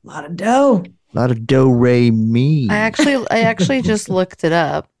dough. A lot of dough. A lot of do-re-mi. I actually just looked it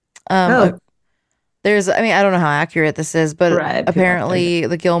up. There's, I mean, I don't know how accurate this is, but apparently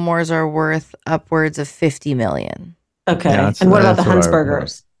the Gilmores are worth upwards of 50 million. Okay. Yeah, and what about the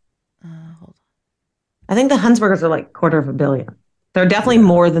Huntsbergers? I think the Huntsbergers are like $250 million. They're definitely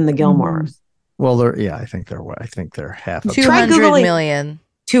more than the Gilmores. Well, I think they're half of 200 million.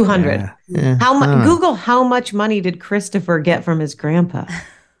 200. Yeah. How much? Google how much money did Christopher get from his grandpa? I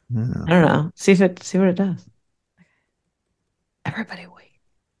don't know. See what it does. Everybody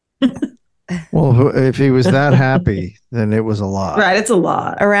wait. Well, if he was that happy, then it was a lot. Right, it's a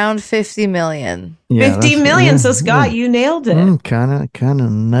lot. Around 50 million. Yeah, 50 million. So Scott, you nailed it. Kind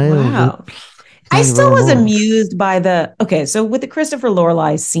of nailed it. I still was amused by so with the Christopher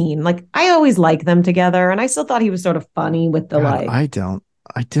Lorelai scene, like I always like them together, and I still thought he was sort of funny with the I don't.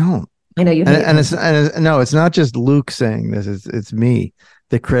 I know you. It's not just Luke saying this. It's me,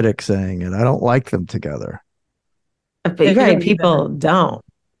 the critic, saying it. I don't like them together. But right, people don't.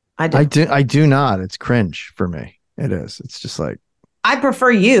 I do not. It's cringe for me. It is. It's just like I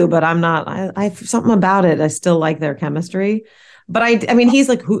prefer you, but I'm not. I something about it. I still like their chemistry. But I mean, he's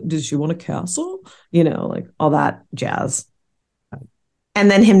like, who does she want a castle? You know, like all that jazz. And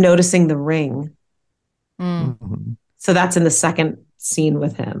then him noticing the ring. Mm-hmm. So that's in the second scene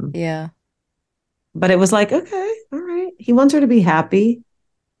with him. Yeah. But it was like, okay, all right. He wants her to be happy.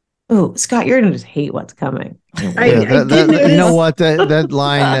 Oh, Scott, you're going to just hate what's coming. You know what? That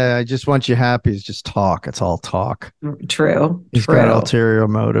line, I just want you happy, is just talk. It's all talk. True. He's got ulterior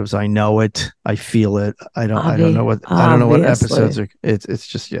motives. I know it. I feel it. I don't know what episodes are. It's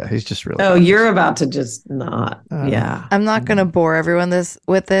just, he's just really. Oh, you're about to just not. Yeah. I'm not going to bore everyone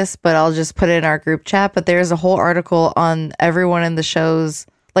with this, but I'll just put it in our group chat. But there's a whole article on everyone in the shows,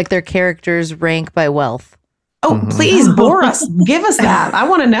 like their characters rank by wealth. Oh, please bore us. Give us that. I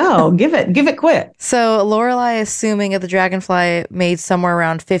want to know. Give it quick. So Lorelai, assuming at the Dragonfly, made somewhere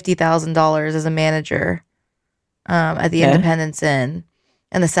around $50,000 as a manager at the Independence Inn,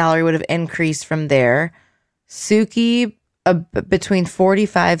 and the salary would have increased from there. Suki, between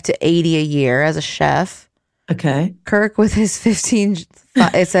 45 to 80 a year as a chef. Okay. Kirk with his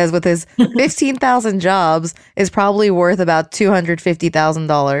 15,000 jobs is probably worth about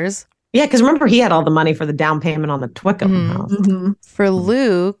 $250,000. Yeah, because remember he had all the money for the down payment on the Twickham house. Mm-hmm. For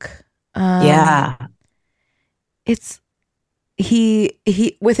Luke, it's he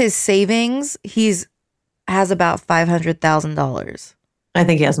with his savings, has about $500,000. I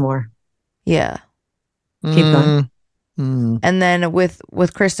think he has more. Yeah, keep going. And then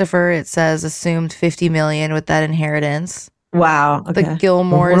with Christopher, it says assumed 50 million with that inheritance. Wow. Okay. The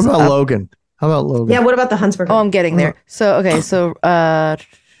Gilmores. What about Logan? How about Logan? Yeah. What about the Huntsberger? Oh, I'm getting there. So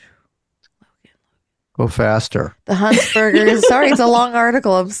Go faster. The Huntsbergers. Sorry, it's a long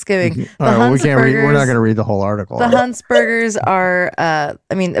article. I'm skimming. We're not going to read the whole article. The Huntsbergers are,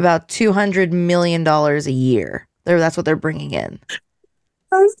 about $200 million a year. That's what they're bringing in.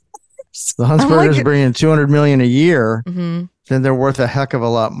 The Huntsbergers bring in $200 million a year. Mm-hmm. Then they're worth a heck of a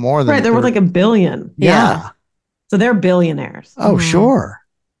lot more than. Right, they're worth like $1 billion. Yeah. So they're billionaires. Oh, sure.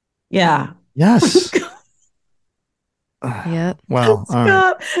 Yeah. Yes. Yeah. Wow.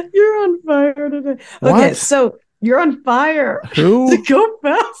 Scott, you're on fire today. Okay, What? so you're on fire. Who? Go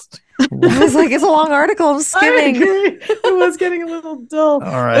fast. I was like, it's a long article. I'm skimming. It was getting a little dull.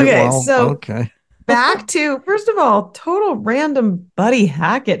 All right. Okay, well, so okay. back to, first of all, total random Buddy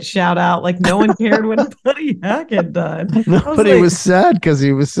Hackett shout out. Like no one cared when Buddy Hackett died. Nobody was sad because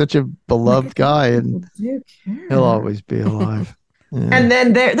he was such a beloved guy, and he'll always be alive. Yeah. And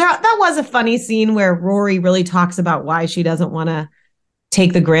then that was a funny scene where Rory really talks about why she doesn't want to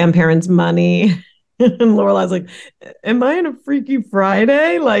take the grandparents' money. And Lorelai's like, am I in a Freaky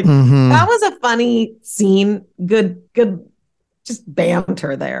Friday? Like, that was a funny scene. Good, just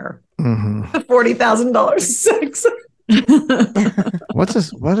banter there. The $40,000 sex. What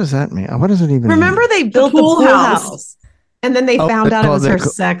does that mean? What does it even Remember mean? they built the pool house. And then they found out it was her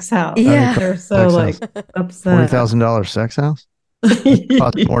sex house. Yeah. They're so upset. $40,000 sex house? It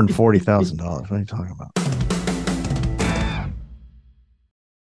cost more than $40,000. What are you talking about?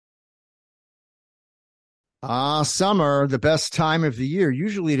 Summer, the best time of the year,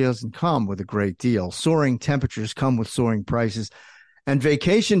 usually doesn't come with a great deal. Soaring temperatures come with soaring prices. And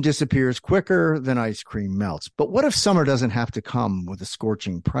vacation disappears quicker than ice cream melts. But what if summer doesn't have to come with a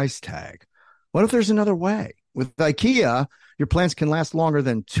scorching price tag? What if there's another way? With IKEA, your plans can last longer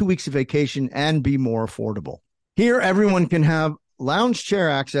than 2 weeks of vacation and be more affordable. Here, everyone can have lounge chair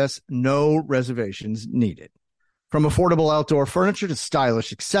access, no reservations needed. From affordable outdoor furniture to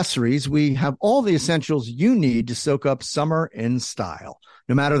stylish accessories, we have all the essentials you need to soak up summer in style,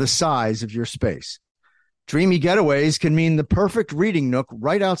 no matter the size of your space. Dreamy getaways can mean the perfect reading nook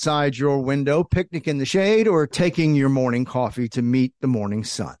right outside your window, picnic in the shade, or taking your morning coffee to meet the morning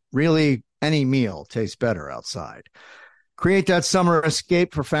sun. Really, any meal tastes better outside. Create that summer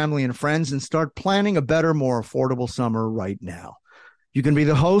escape for family and friends and start planning a better, more affordable summer right now. You can be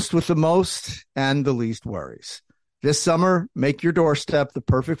the host with the most and the least worries. This summer, make your doorstep the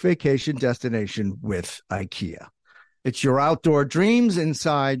perfect vacation destination with IKEA. It's your outdoor dreams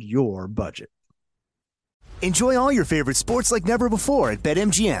inside your budget. Enjoy all your favorite sports like never before at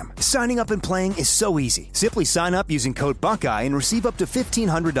BetMGM. Signing up and playing is so easy. Simply sign up using code Buckeye and receive up to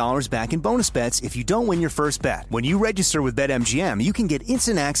 $1,500 back in bonus bets if you don't win your first bet. When you register with BetMGM, you can get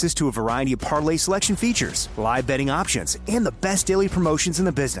instant access to a variety of parlay selection features, live betting options, and the best daily promotions in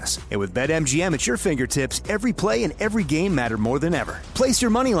the business. And with BetMGM at your fingertips, every play and every game matter more than ever. Place your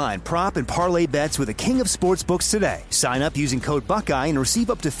moneyline, prop, and parlay bets with the king of sportsbooks today. Sign up using code Buckeye and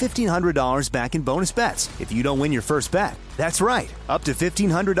receive up to $1,500 back in bonus bets if you don't win your first bet. That's right, up to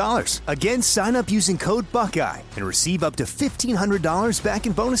 $1,500. Again, sign up using code Buckeye and receive up to $1,500 back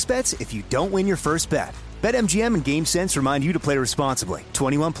in bonus bets if you don't win your first bet. BetMGM and GameSense remind you to play responsibly.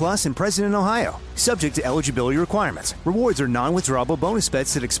 21 plus and present in Ohio. Subject to eligibility requirements. Rewards are non-withdrawable bonus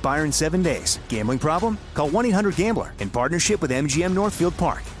bets that expire in 7 days. Gambling problem? Call 1-800-GAMBLER in partnership with MGM Northfield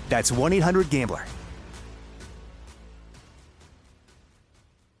Park. That's 1-800-GAMBLER.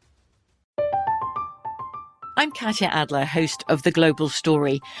 I'm Katya Adler, host of The Global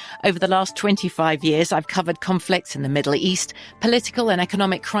Story. Over the last 25 years, I've covered conflicts in the Middle East, political and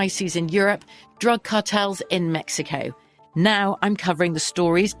economic crises in Europe, drug cartels in Mexico. Now I'm covering the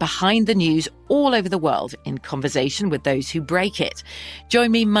stories behind the news all over the world in conversation with those who break it. Join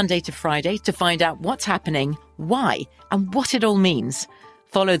me Monday to Friday to find out what's happening, why, and what it all means.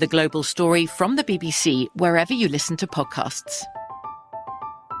 Follow The Global Story from the BBC wherever you listen to podcasts.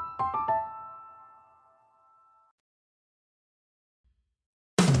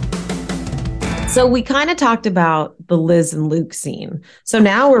 So we kind of talked about the Liz and Luke scene. So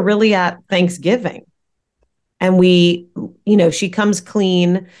now we're really at Thanksgiving. And she comes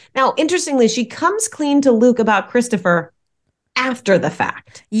clean. Now, interestingly, she comes clean to Luke about Christopher after the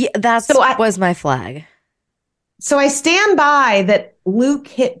fact. Yeah, was my flag. So I stand by that Luke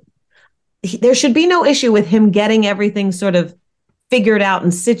there should be no issue with him getting everything sort of figured out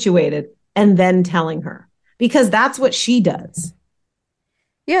and situated and then telling her, because that's what she does.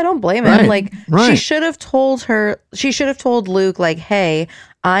 Yeah, don't blame him. She should have told Luke, like, hey,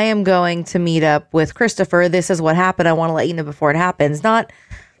 I am going to meet up with Christopher. This is what happened. I want to let you know before it happens. Not,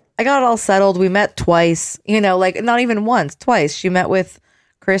 I got it all settled. We met twice, not even once, twice. She met with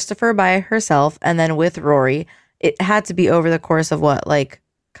Christopher by herself and then with Rory. It had to be over the course of what,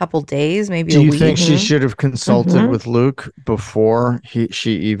 couple days, maybe a week. Do you think she should have consulted with Luke before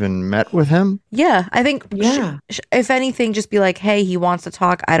she even met with him? Yeah, I think, if anything, just be like, hey, he wants to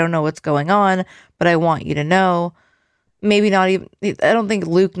talk. I don't know what's going on, but I want you to know. Maybe not even, I don't think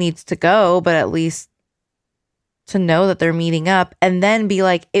Luke needs to go, but at least to know that they're meeting up, and then be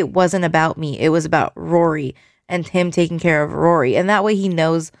like, it wasn't about me. It was about Rory and him taking care of Rory. And that way he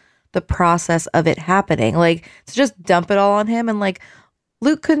knows the process of it happening. To just dump it all on him and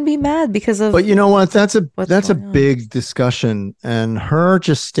Luke couldn't be mad because of. But you know what? That's a big discussion, and her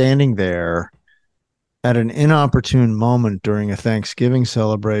just standing there at an inopportune moment during a Thanksgiving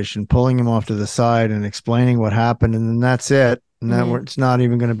celebration, pulling him off to the side and explaining what happened, and then that's it. And it's not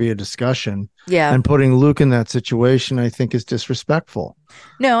even going to be a discussion. Yeah. And putting Luke in that situation, I think, is disrespectful.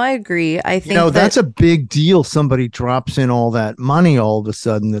 No, I agree. I think that's a big deal. Somebody drops in all that money all of a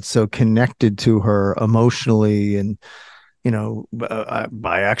sudden that's so connected to her emotionally and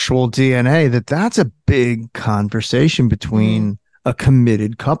by actual DNA, that's a big conversation between a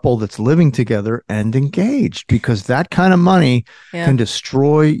committed couple that's living together and engaged, because that kind of money can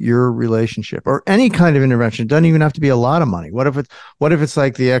destroy your relationship, or any kind of intervention. It doesn't even have to be a lot of money. What if it's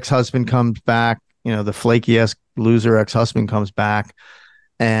like the ex-husband comes back, the flaky-esque loser ex-husband comes back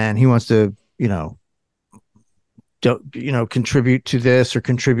and he wants to, contribute to this or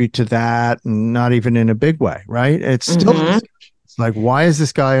contribute to that, and not even in a big way, right? It's still it's like, why is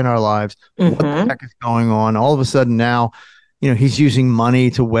this guy in our lives? What the heck is going on? All of a sudden now, he's using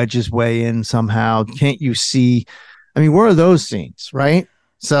money to wedge his way in somehow. Can't you see I mean, where are those scenes, right?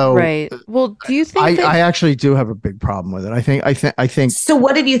 So, right. Well, do you think I actually do have a big problem with it. I think. So,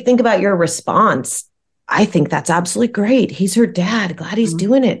 what did you think about your response? I think that's absolutely great. He's her dad. Glad he's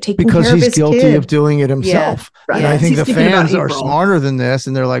doing it. Taking Because care of he's his guilty kid. of doing it himself. Yeah. And I think the fans are April. smarter than this.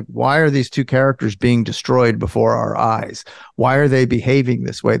 And they're like, why are these two characters being destroyed before our eyes? Why are they behaving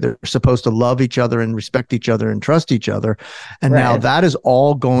this way? They're supposed to love each other and respect each other and trust each other. And now that is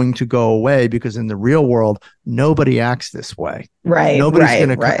all going to go away because in the real world, nobody acts this way. Right. Nobody's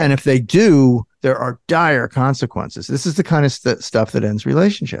going to. And if they do, there are dire consequences. This is the kind of stuff that ends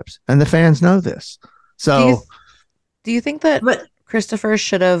relationships. And the fans know this. So. Do you think that Christopher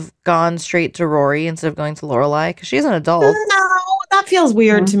should have gone straight to Rory instead of going to Lorelai? Because she's an adult. No, that feels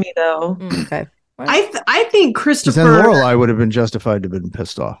weird to me, though. Okay. I think Christopher. Then Lorelai would have been justified to have been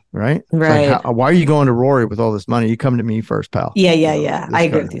pissed off, right? Right. Like, why are you going to Rory with all this money? You come to me first, pal. Yeah. I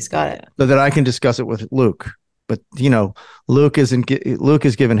agree with you, Scott. So that I can discuss it with Luke. But Luke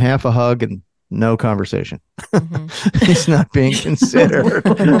is given half a hug and no conversation. He's not being considered.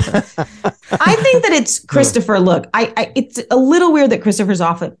 I think that it's Christopher. Look, it's a little weird that Christopher's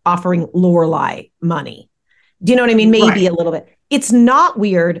offering Lorelai money. Do you know what I mean? Maybe a little bit. It's not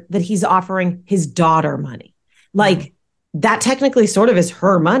weird that he's offering his daughter money. Like that technically sort of is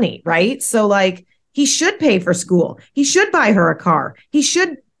her money, right? So like he should pay for school. He should buy her a car. He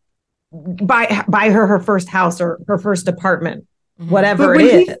should buy her first house or her first apartment. Whatever but it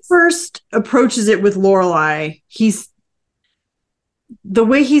when is. he first approaches it with Lorelai, the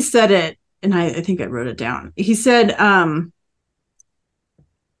way he said it, and I think I wrote it down. He said, oh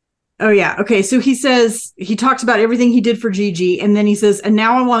yeah, okay. So he talks about everything he did for Gigi, and then he says, and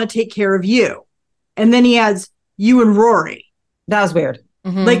now I want to take care of you. And then he adds, you and Rory. That was weird.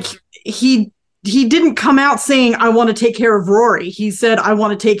 Like he didn't come out saying, I want to take care of Rory. He said, I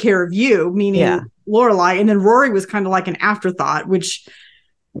want to take care of you, meaning Lorelai. And then Rory was kind of like an afterthought, which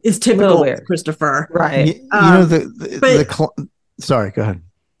is typical of Christopher. Right. Sorry, go ahead.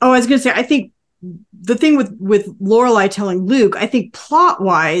 Oh, I was going to say, I think the thing with Lorelai telling Luke, I think plot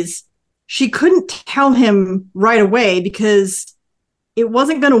wise, she couldn't tell him right away because it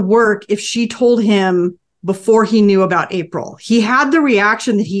wasn't going to work if she told him before he knew about April. He had the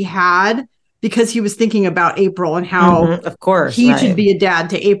reaction that he had because he was thinking about April and how of course he should be a dad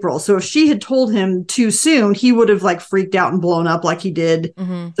to April. So if she had told him too soon, he would have like freaked out and blown up like he did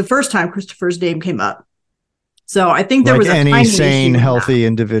the first time Christopher's name came up. So I think there was any sane, healthy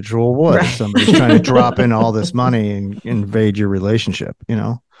individual would. Right. Somebody's trying to drop in all this money and invade your relationship,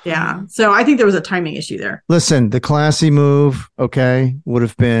 Yeah. So I think there was a timing issue there. Listen, the classy move, would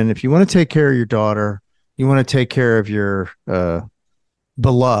have been if you want to take care of your daughter, you want to take care of your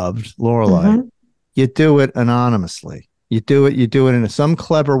beloved Lorelai, you do it anonymously. You do it in some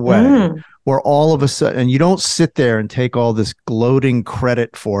clever way where all of a sudden, and you don't sit there and take all this gloating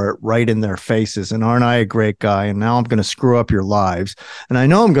credit for it right in their faces. And aren't I a great guy? And now I'm going to screw up your lives. And I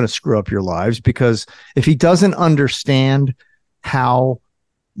know I'm going to screw up your lives because if he doesn't understand how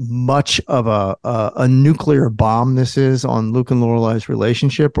much of a nuclear bomb this is on Luke and Lorelai's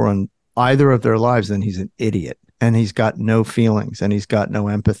relationship or on either of their lives, then he's an idiot. And he's got no feelings and he's got no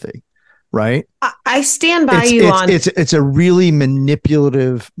empathy, right? I stand by it's a really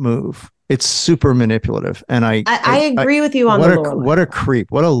manipulative move. It's super manipulative. And I agree with you on what a creep,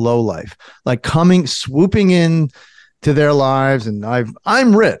 what a lowlife. Like swooping in to their lives and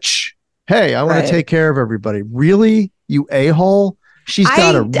I'm rich. Hey, I want to take care of everybody. Really? You a-hole? She's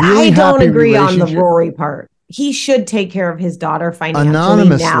got a really I don't happy agree on the relationship. Rory part. He should take care of his daughter financially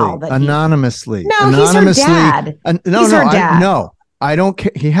anonymously. No, he's her dad. He's her dad. I don't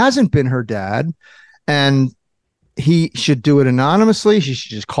care. He hasn't been her dad, and he should do it anonymously. She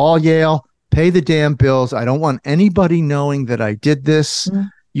should just call Yale, pay the damn bills. I don't want anybody knowing that I did this.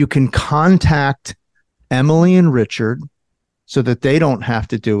 You can contact Emily and Richard so that they don't have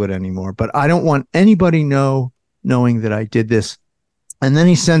to do it anymore. But I don't want anybody knowing that I did this. And then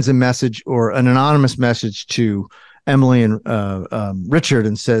he sends a message or an anonymous message to Emily and Richard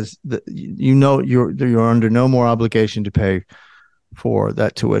and says that you're under no more obligation to pay for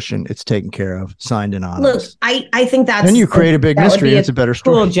that tuition. It's taken care of. Signed anonymous. Look, I think that's then you create a big mystery. It's a better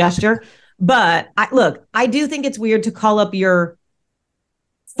story. Cool gesture. But I do think it's weird to call up your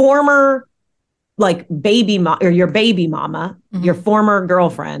former baby mom or your baby mama, your former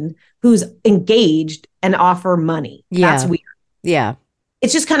girlfriend who's engaged and offer money. Yeah. That's weird. Yeah.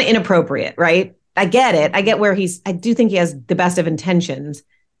 It's just kind of inappropriate, right? I get it. I get where I do think he has the best of intentions.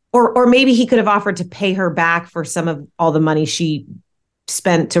 Or maybe he could have offered to pay her back for some of all the money she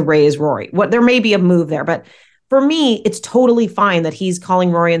spent to raise Rory. There may be a move there, but for me, it's totally fine that he's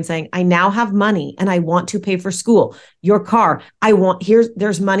calling Rory and saying, I now have money and I want to pay for school, your car.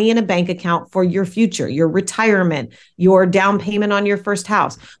 There's money in a bank account for your future, your retirement, your down payment on your first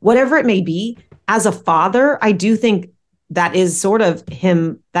house, whatever it may be. As a father, I do think that is sort of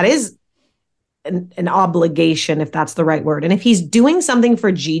him. That is an obligation, if that's the right word. And if he's doing something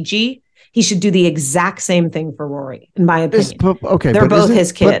for Gigi, he should do the exact same thing for Rory, in my opinion. They're both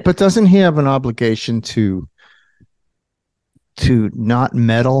his kid. But doesn't he have an obligation to not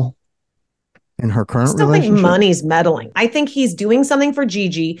meddle in her current relationship? I think money's meddling. I think he's doing something for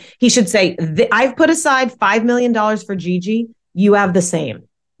Gigi. He should say, I've put aside $5 million for Gigi. You have the same.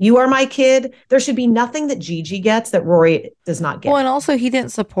 You are my kid. There should be nothing that Gigi gets that Rory does not get. Well, and also he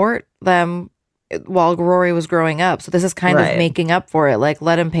didn't support them while Rory was growing up. So this is kind of making up for it. Like,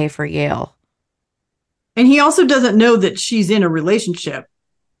 let him pay for Yale. And he also doesn't know that she's in a relationship.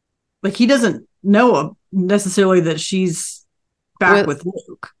 Like, he doesn't know necessarily that she's back with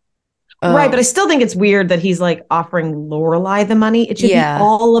Luke. Right, but I still think it's weird that he's like offering Lorelai the money. It should be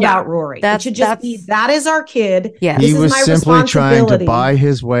all about Rory. It should just be, that is our kid. Yeah, he was simply trying to buy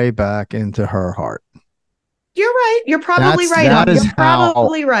his way back into her heart. You're right. You're probably right. You're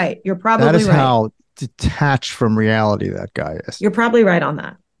probably right. You're probably right. That is how detached from reality that guy is. You're probably right on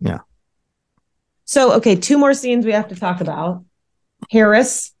that. Yeah. So, okay, 2 more scenes we have to talk about.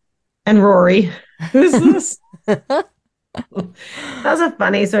 Harris and Rory. Who's this? That was a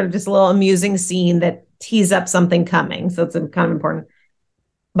funny, sort of just a little amusing scene that tees up something coming. So it's kind of important.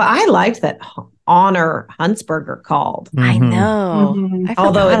 But I liked that Honor Huntsberger called. Mm-hmm. I know. Mm-hmm.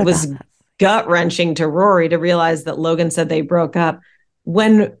 Although it was gut-wrenching to Rory to realize that Logan said they broke up.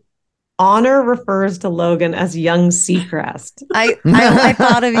 When Honor refers to Logan as young Seacrest. I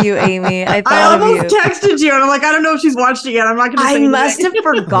thought of you, Amy. I almost texted you and I'm like, I don't know if she's watched it yet. I'm not going to say I must have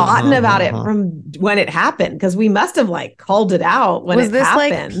forgotten about it from when it happened, because we must have like called it out when it happened. Was this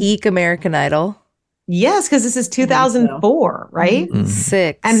like peak American Idol? Yes, because this is 2004, right? Mm-hmm.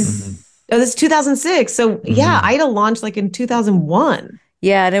 6. And this is 2006. So yeah, Idol launched like in 2001.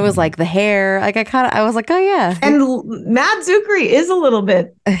 Yeah, and it was like the hair. Like I was like, oh yeah. And Matt Zuckery is a little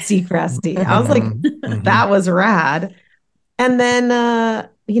bit Seacresty. I was like, that was rad. And then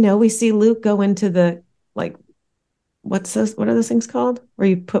we see Luke go into the like, what are those things called? Where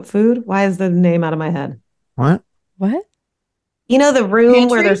you put food? Why is the name out of my head? What? You know, the room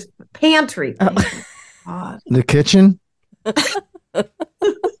where there's pantry. Oh. The kitchen? That's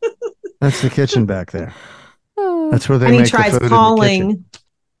the kitchen back there. That's where they make the food in the kitchen.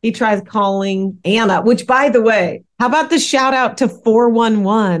 He tries calling Anna, which, by the way, how about the shout out to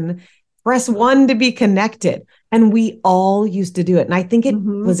 411? Press 1 to be connected. And we all used to do it. And I think it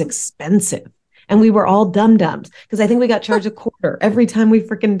was expensive. And we were all dum-dums because I think we got charged $0.25 every time we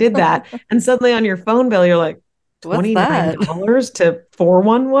freaking did that. And suddenly on your phone bill, you're like, $29 to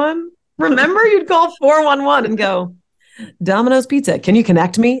 411? Remember, you'd call 411 and go, Domino's Pizza, can you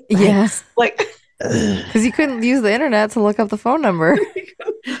connect me? Yes. Like... Because you couldn't use the internet to look up the phone number.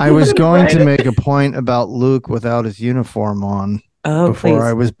 I was going to make a point about Luke without his uniform on before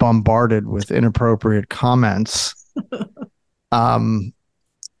I was bombarded with inappropriate comments.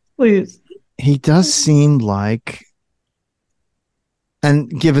 Please. He does seem like, and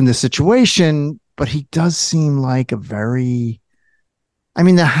given the situation, but he does seem like the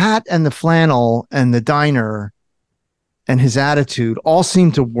hat and the flannel and the diner and his attitude all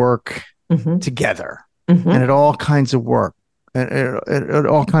seem to work together, and it all kinds of work. It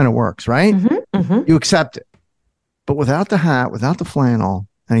all kind of works, right? You accept it, but without the hat, without the flannel,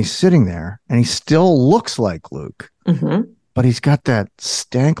 and he's sitting there, and he still looks like Luke, but he's got that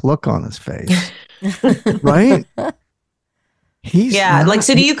stank look on his face, right?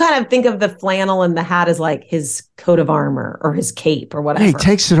 So do you kind of think of the flannel and the hat as like his coat of armor or his cape or whatever? Yeah, he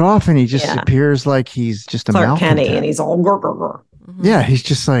takes it off and he just appears like he's just a Clark Kenny, malcontent. and he's all grr. Yeah, he's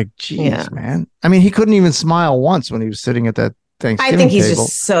just like, geez, man. I mean, he couldn't even smile once when he was sitting at that Thanksgiving I think he's table.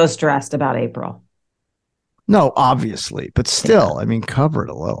 just so stressed about April. No, obviously, but still, I mean, cover it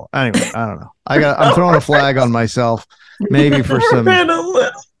a little. Anyway, I don't know. I'm throwing a flag on myself, maybe for some.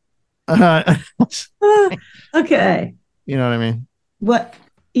 Okay. You know what I mean? What?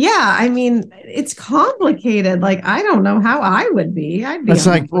 Yeah, I mean, it's complicated. Like, I don't know how I would be. It's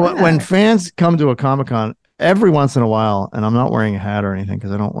like when fans come to a Comic-Con every once in a while, and I'm not wearing a hat or anything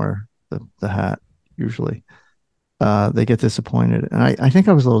because I don't wear the hat usually. They get disappointed, and I think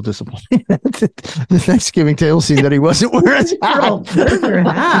I was a little disappointed at the Thanksgiving table scene that he wasn't wearing his hat. Where's your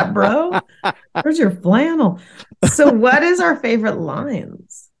hat, bro? Where's your flannel? So, what is our favorite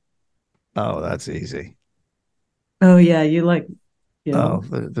lines? Oh, that's easy. Oh yeah, you like Oh,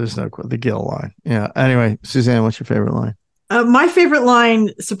 there's the Gil line. Yeah. Anyway, Suzanne, what's your favorite line? My favorite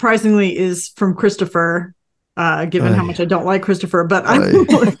line, surprisingly, is from Christopher. Given how much I don't like Christopher, but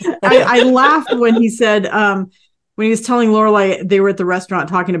I laughed when he said when he was telling Lorelai they were at the restaurant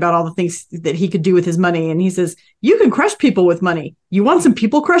talking about all the things that he could do with his money, and he says, "You can crush people with money. You want some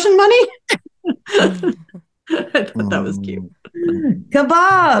people crushing money?" I thought that was cute.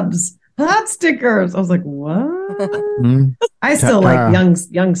 Kebabs, hot stickers. I was like, what? I still like young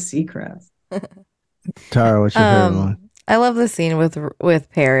Seacrest. Tara, what's your favorite one? I love the scene with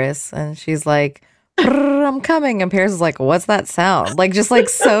Paris, and she's like, "I'm coming," and Paris is like, "What's that sound?" Like just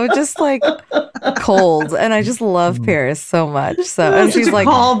cold, and I just love Paris so much. So and she's like,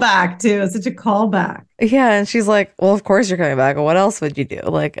 callback too. It's such a callback. Yeah, and she's like, "Well, of course you're coming back. What else would you do?"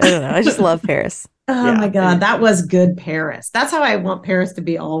 Like I don't know. I just love Paris. Oh my God, that was good Paris. That's how I want Paris to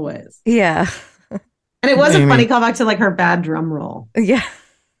be always. Yeah. And it was a funny callback to like her bad drum roll. Yeah.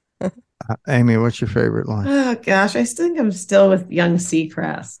 Amy, what's your favorite line? Oh gosh, I think I'm still with young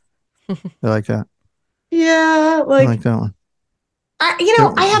Seacrest. You like that? Yeah, I like that one.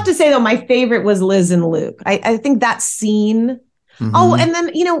 I have to say though, my favorite was Liz and Luke. I think that scene. Mm-hmm. Oh, and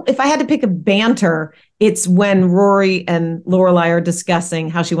then if I had to pick a banter, it's when Rory and Lorelai are discussing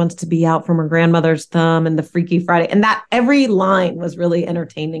how she wants to be out from her grandmother's thumb and the Freaky Friday, and that every line was really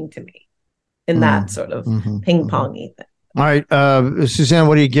entertaining to me in that sort of ping pongy thing. All right, Suzanne,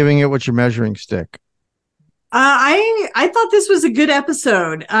 what are you giving it? What's your measuring stick? I thought this was a good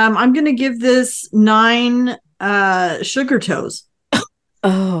episode. I'm going to give this 9 sugar toes.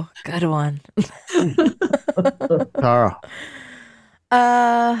 Oh, good one. Tara.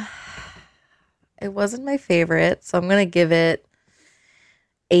 It wasn't my favorite, so I'm going to give it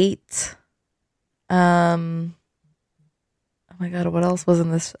 8. Oh my God, what else was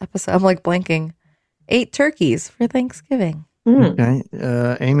in this episode? I'm like blanking. 8 turkeys for Thanksgiving. Okay.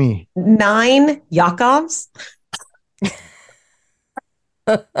 Amy. 9 Yakovs.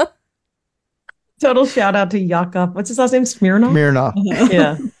 Total shout out to Yakov. What's his last name? Smirnoff?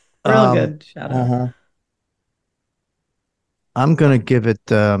 Yeah. Real good shout out. I'm going to give it,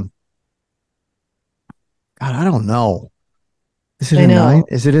 God, I don't know. Is it a 9?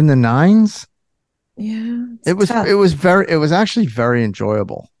 Is it in the 9s? Yeah. It was actually very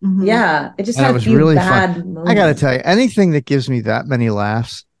enjoyable. Mm-hmm. Yeah. It just had a few really bad moments. I got to tell you, anything that gives me that many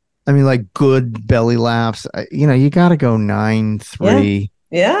laughs, I mean, like good belly laughs, you got to go 9.3.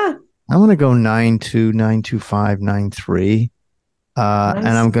 Yeah. I want to go 9.2, 9.25, 9.3. Nice. And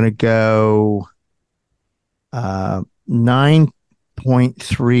I'm going to go 9.3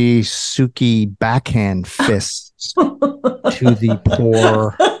 Suki backhand fists to the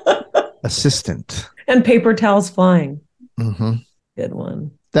poor assistant. And paper towels flying. Mm-hmm. Good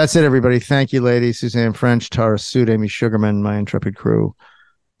one. That's it, everybody. Thank you, ladies. Suzanne French, Tara Sood, Amy Sugarman, my intrepid crew.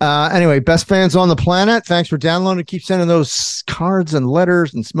 Anyway, best fans on the planet. Thanks for downloading. Keep sending those cards and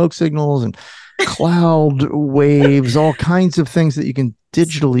letters and smoke signals and cloud waves, all kinds of things that you can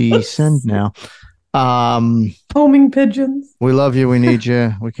digitally send now. Homing pigeons. We love you. We need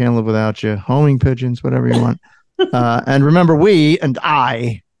you. We can't live without you. Homing pigeons, whatever you want. And remember,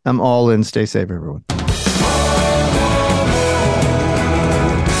 I am all in. Stay safe, everyone.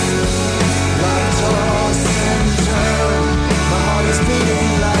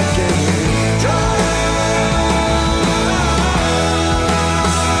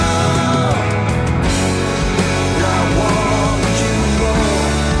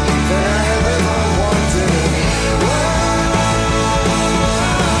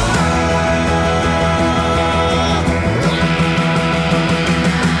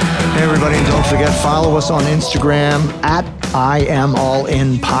 Everybody, and don't forget, follow us on Instagram at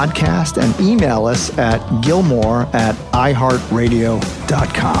IamAllInPodcast and email us at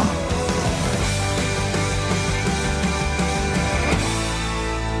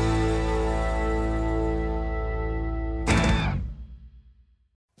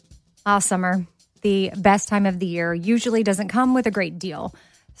Summer, the best time of the year, usually doesn't come with a great deal.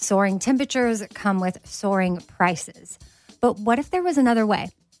 Soaring temperatures come with soaring prices. But what if there was another way?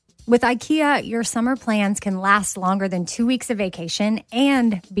 With IKEA, your summer plans can last longer than 2 weeks of vacation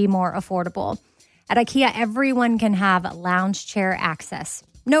and be more affordable. At IKEA, everyone can have lounge chair access.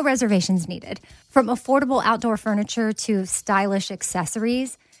 No reservations needed. From affordable outdoor furniture to stylish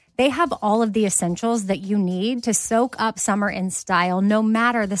accessories, they have all of the essentials that you need to soak up summer in style, no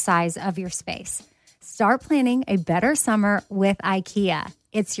matter the size of your space. Start planning a better summer with IKEA.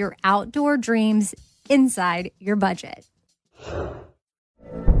 It's your outdoor dreams inside your budget.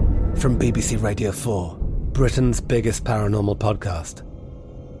 From BBC Radio 4, Britain's biggest paranormal podcast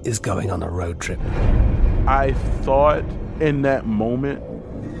is going on a road trip. I thought in that moment,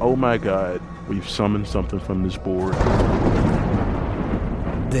 oh my God, we've summoned something from this board.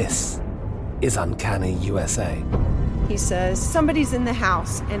 This is Uncanny USA. He says, somebody's in the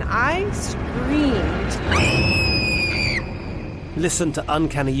house, and I screamed. Listen to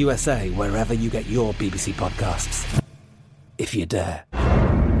Uncanny USA wherever you get your BBC podcasts, if you dare.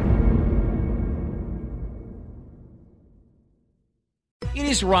 It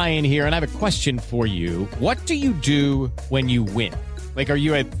is Ryan here, and I have a question for you. What do you do when you win? Like, are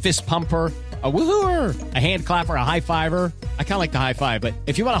you a fist pumper, a woo-hooer, a hand clapper, a high fiver? I kind of like the high five, but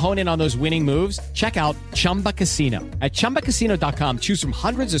if you want to hone in on those winning moves, check out Chumba Casino. At ChumbaCasino.com, choose from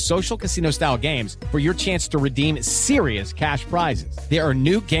hundreds of social casino-style games for your chance to redeem serious cash prizes. There are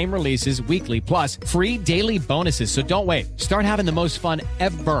new game releases weekly, plus free daily bonuses, so don't wait. Start having the most fun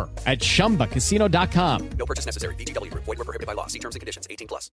ever at ChumbaCasino.com. No purchase necessary. VGW Group. Void where prohibited by law. See terms and conditions. 18+.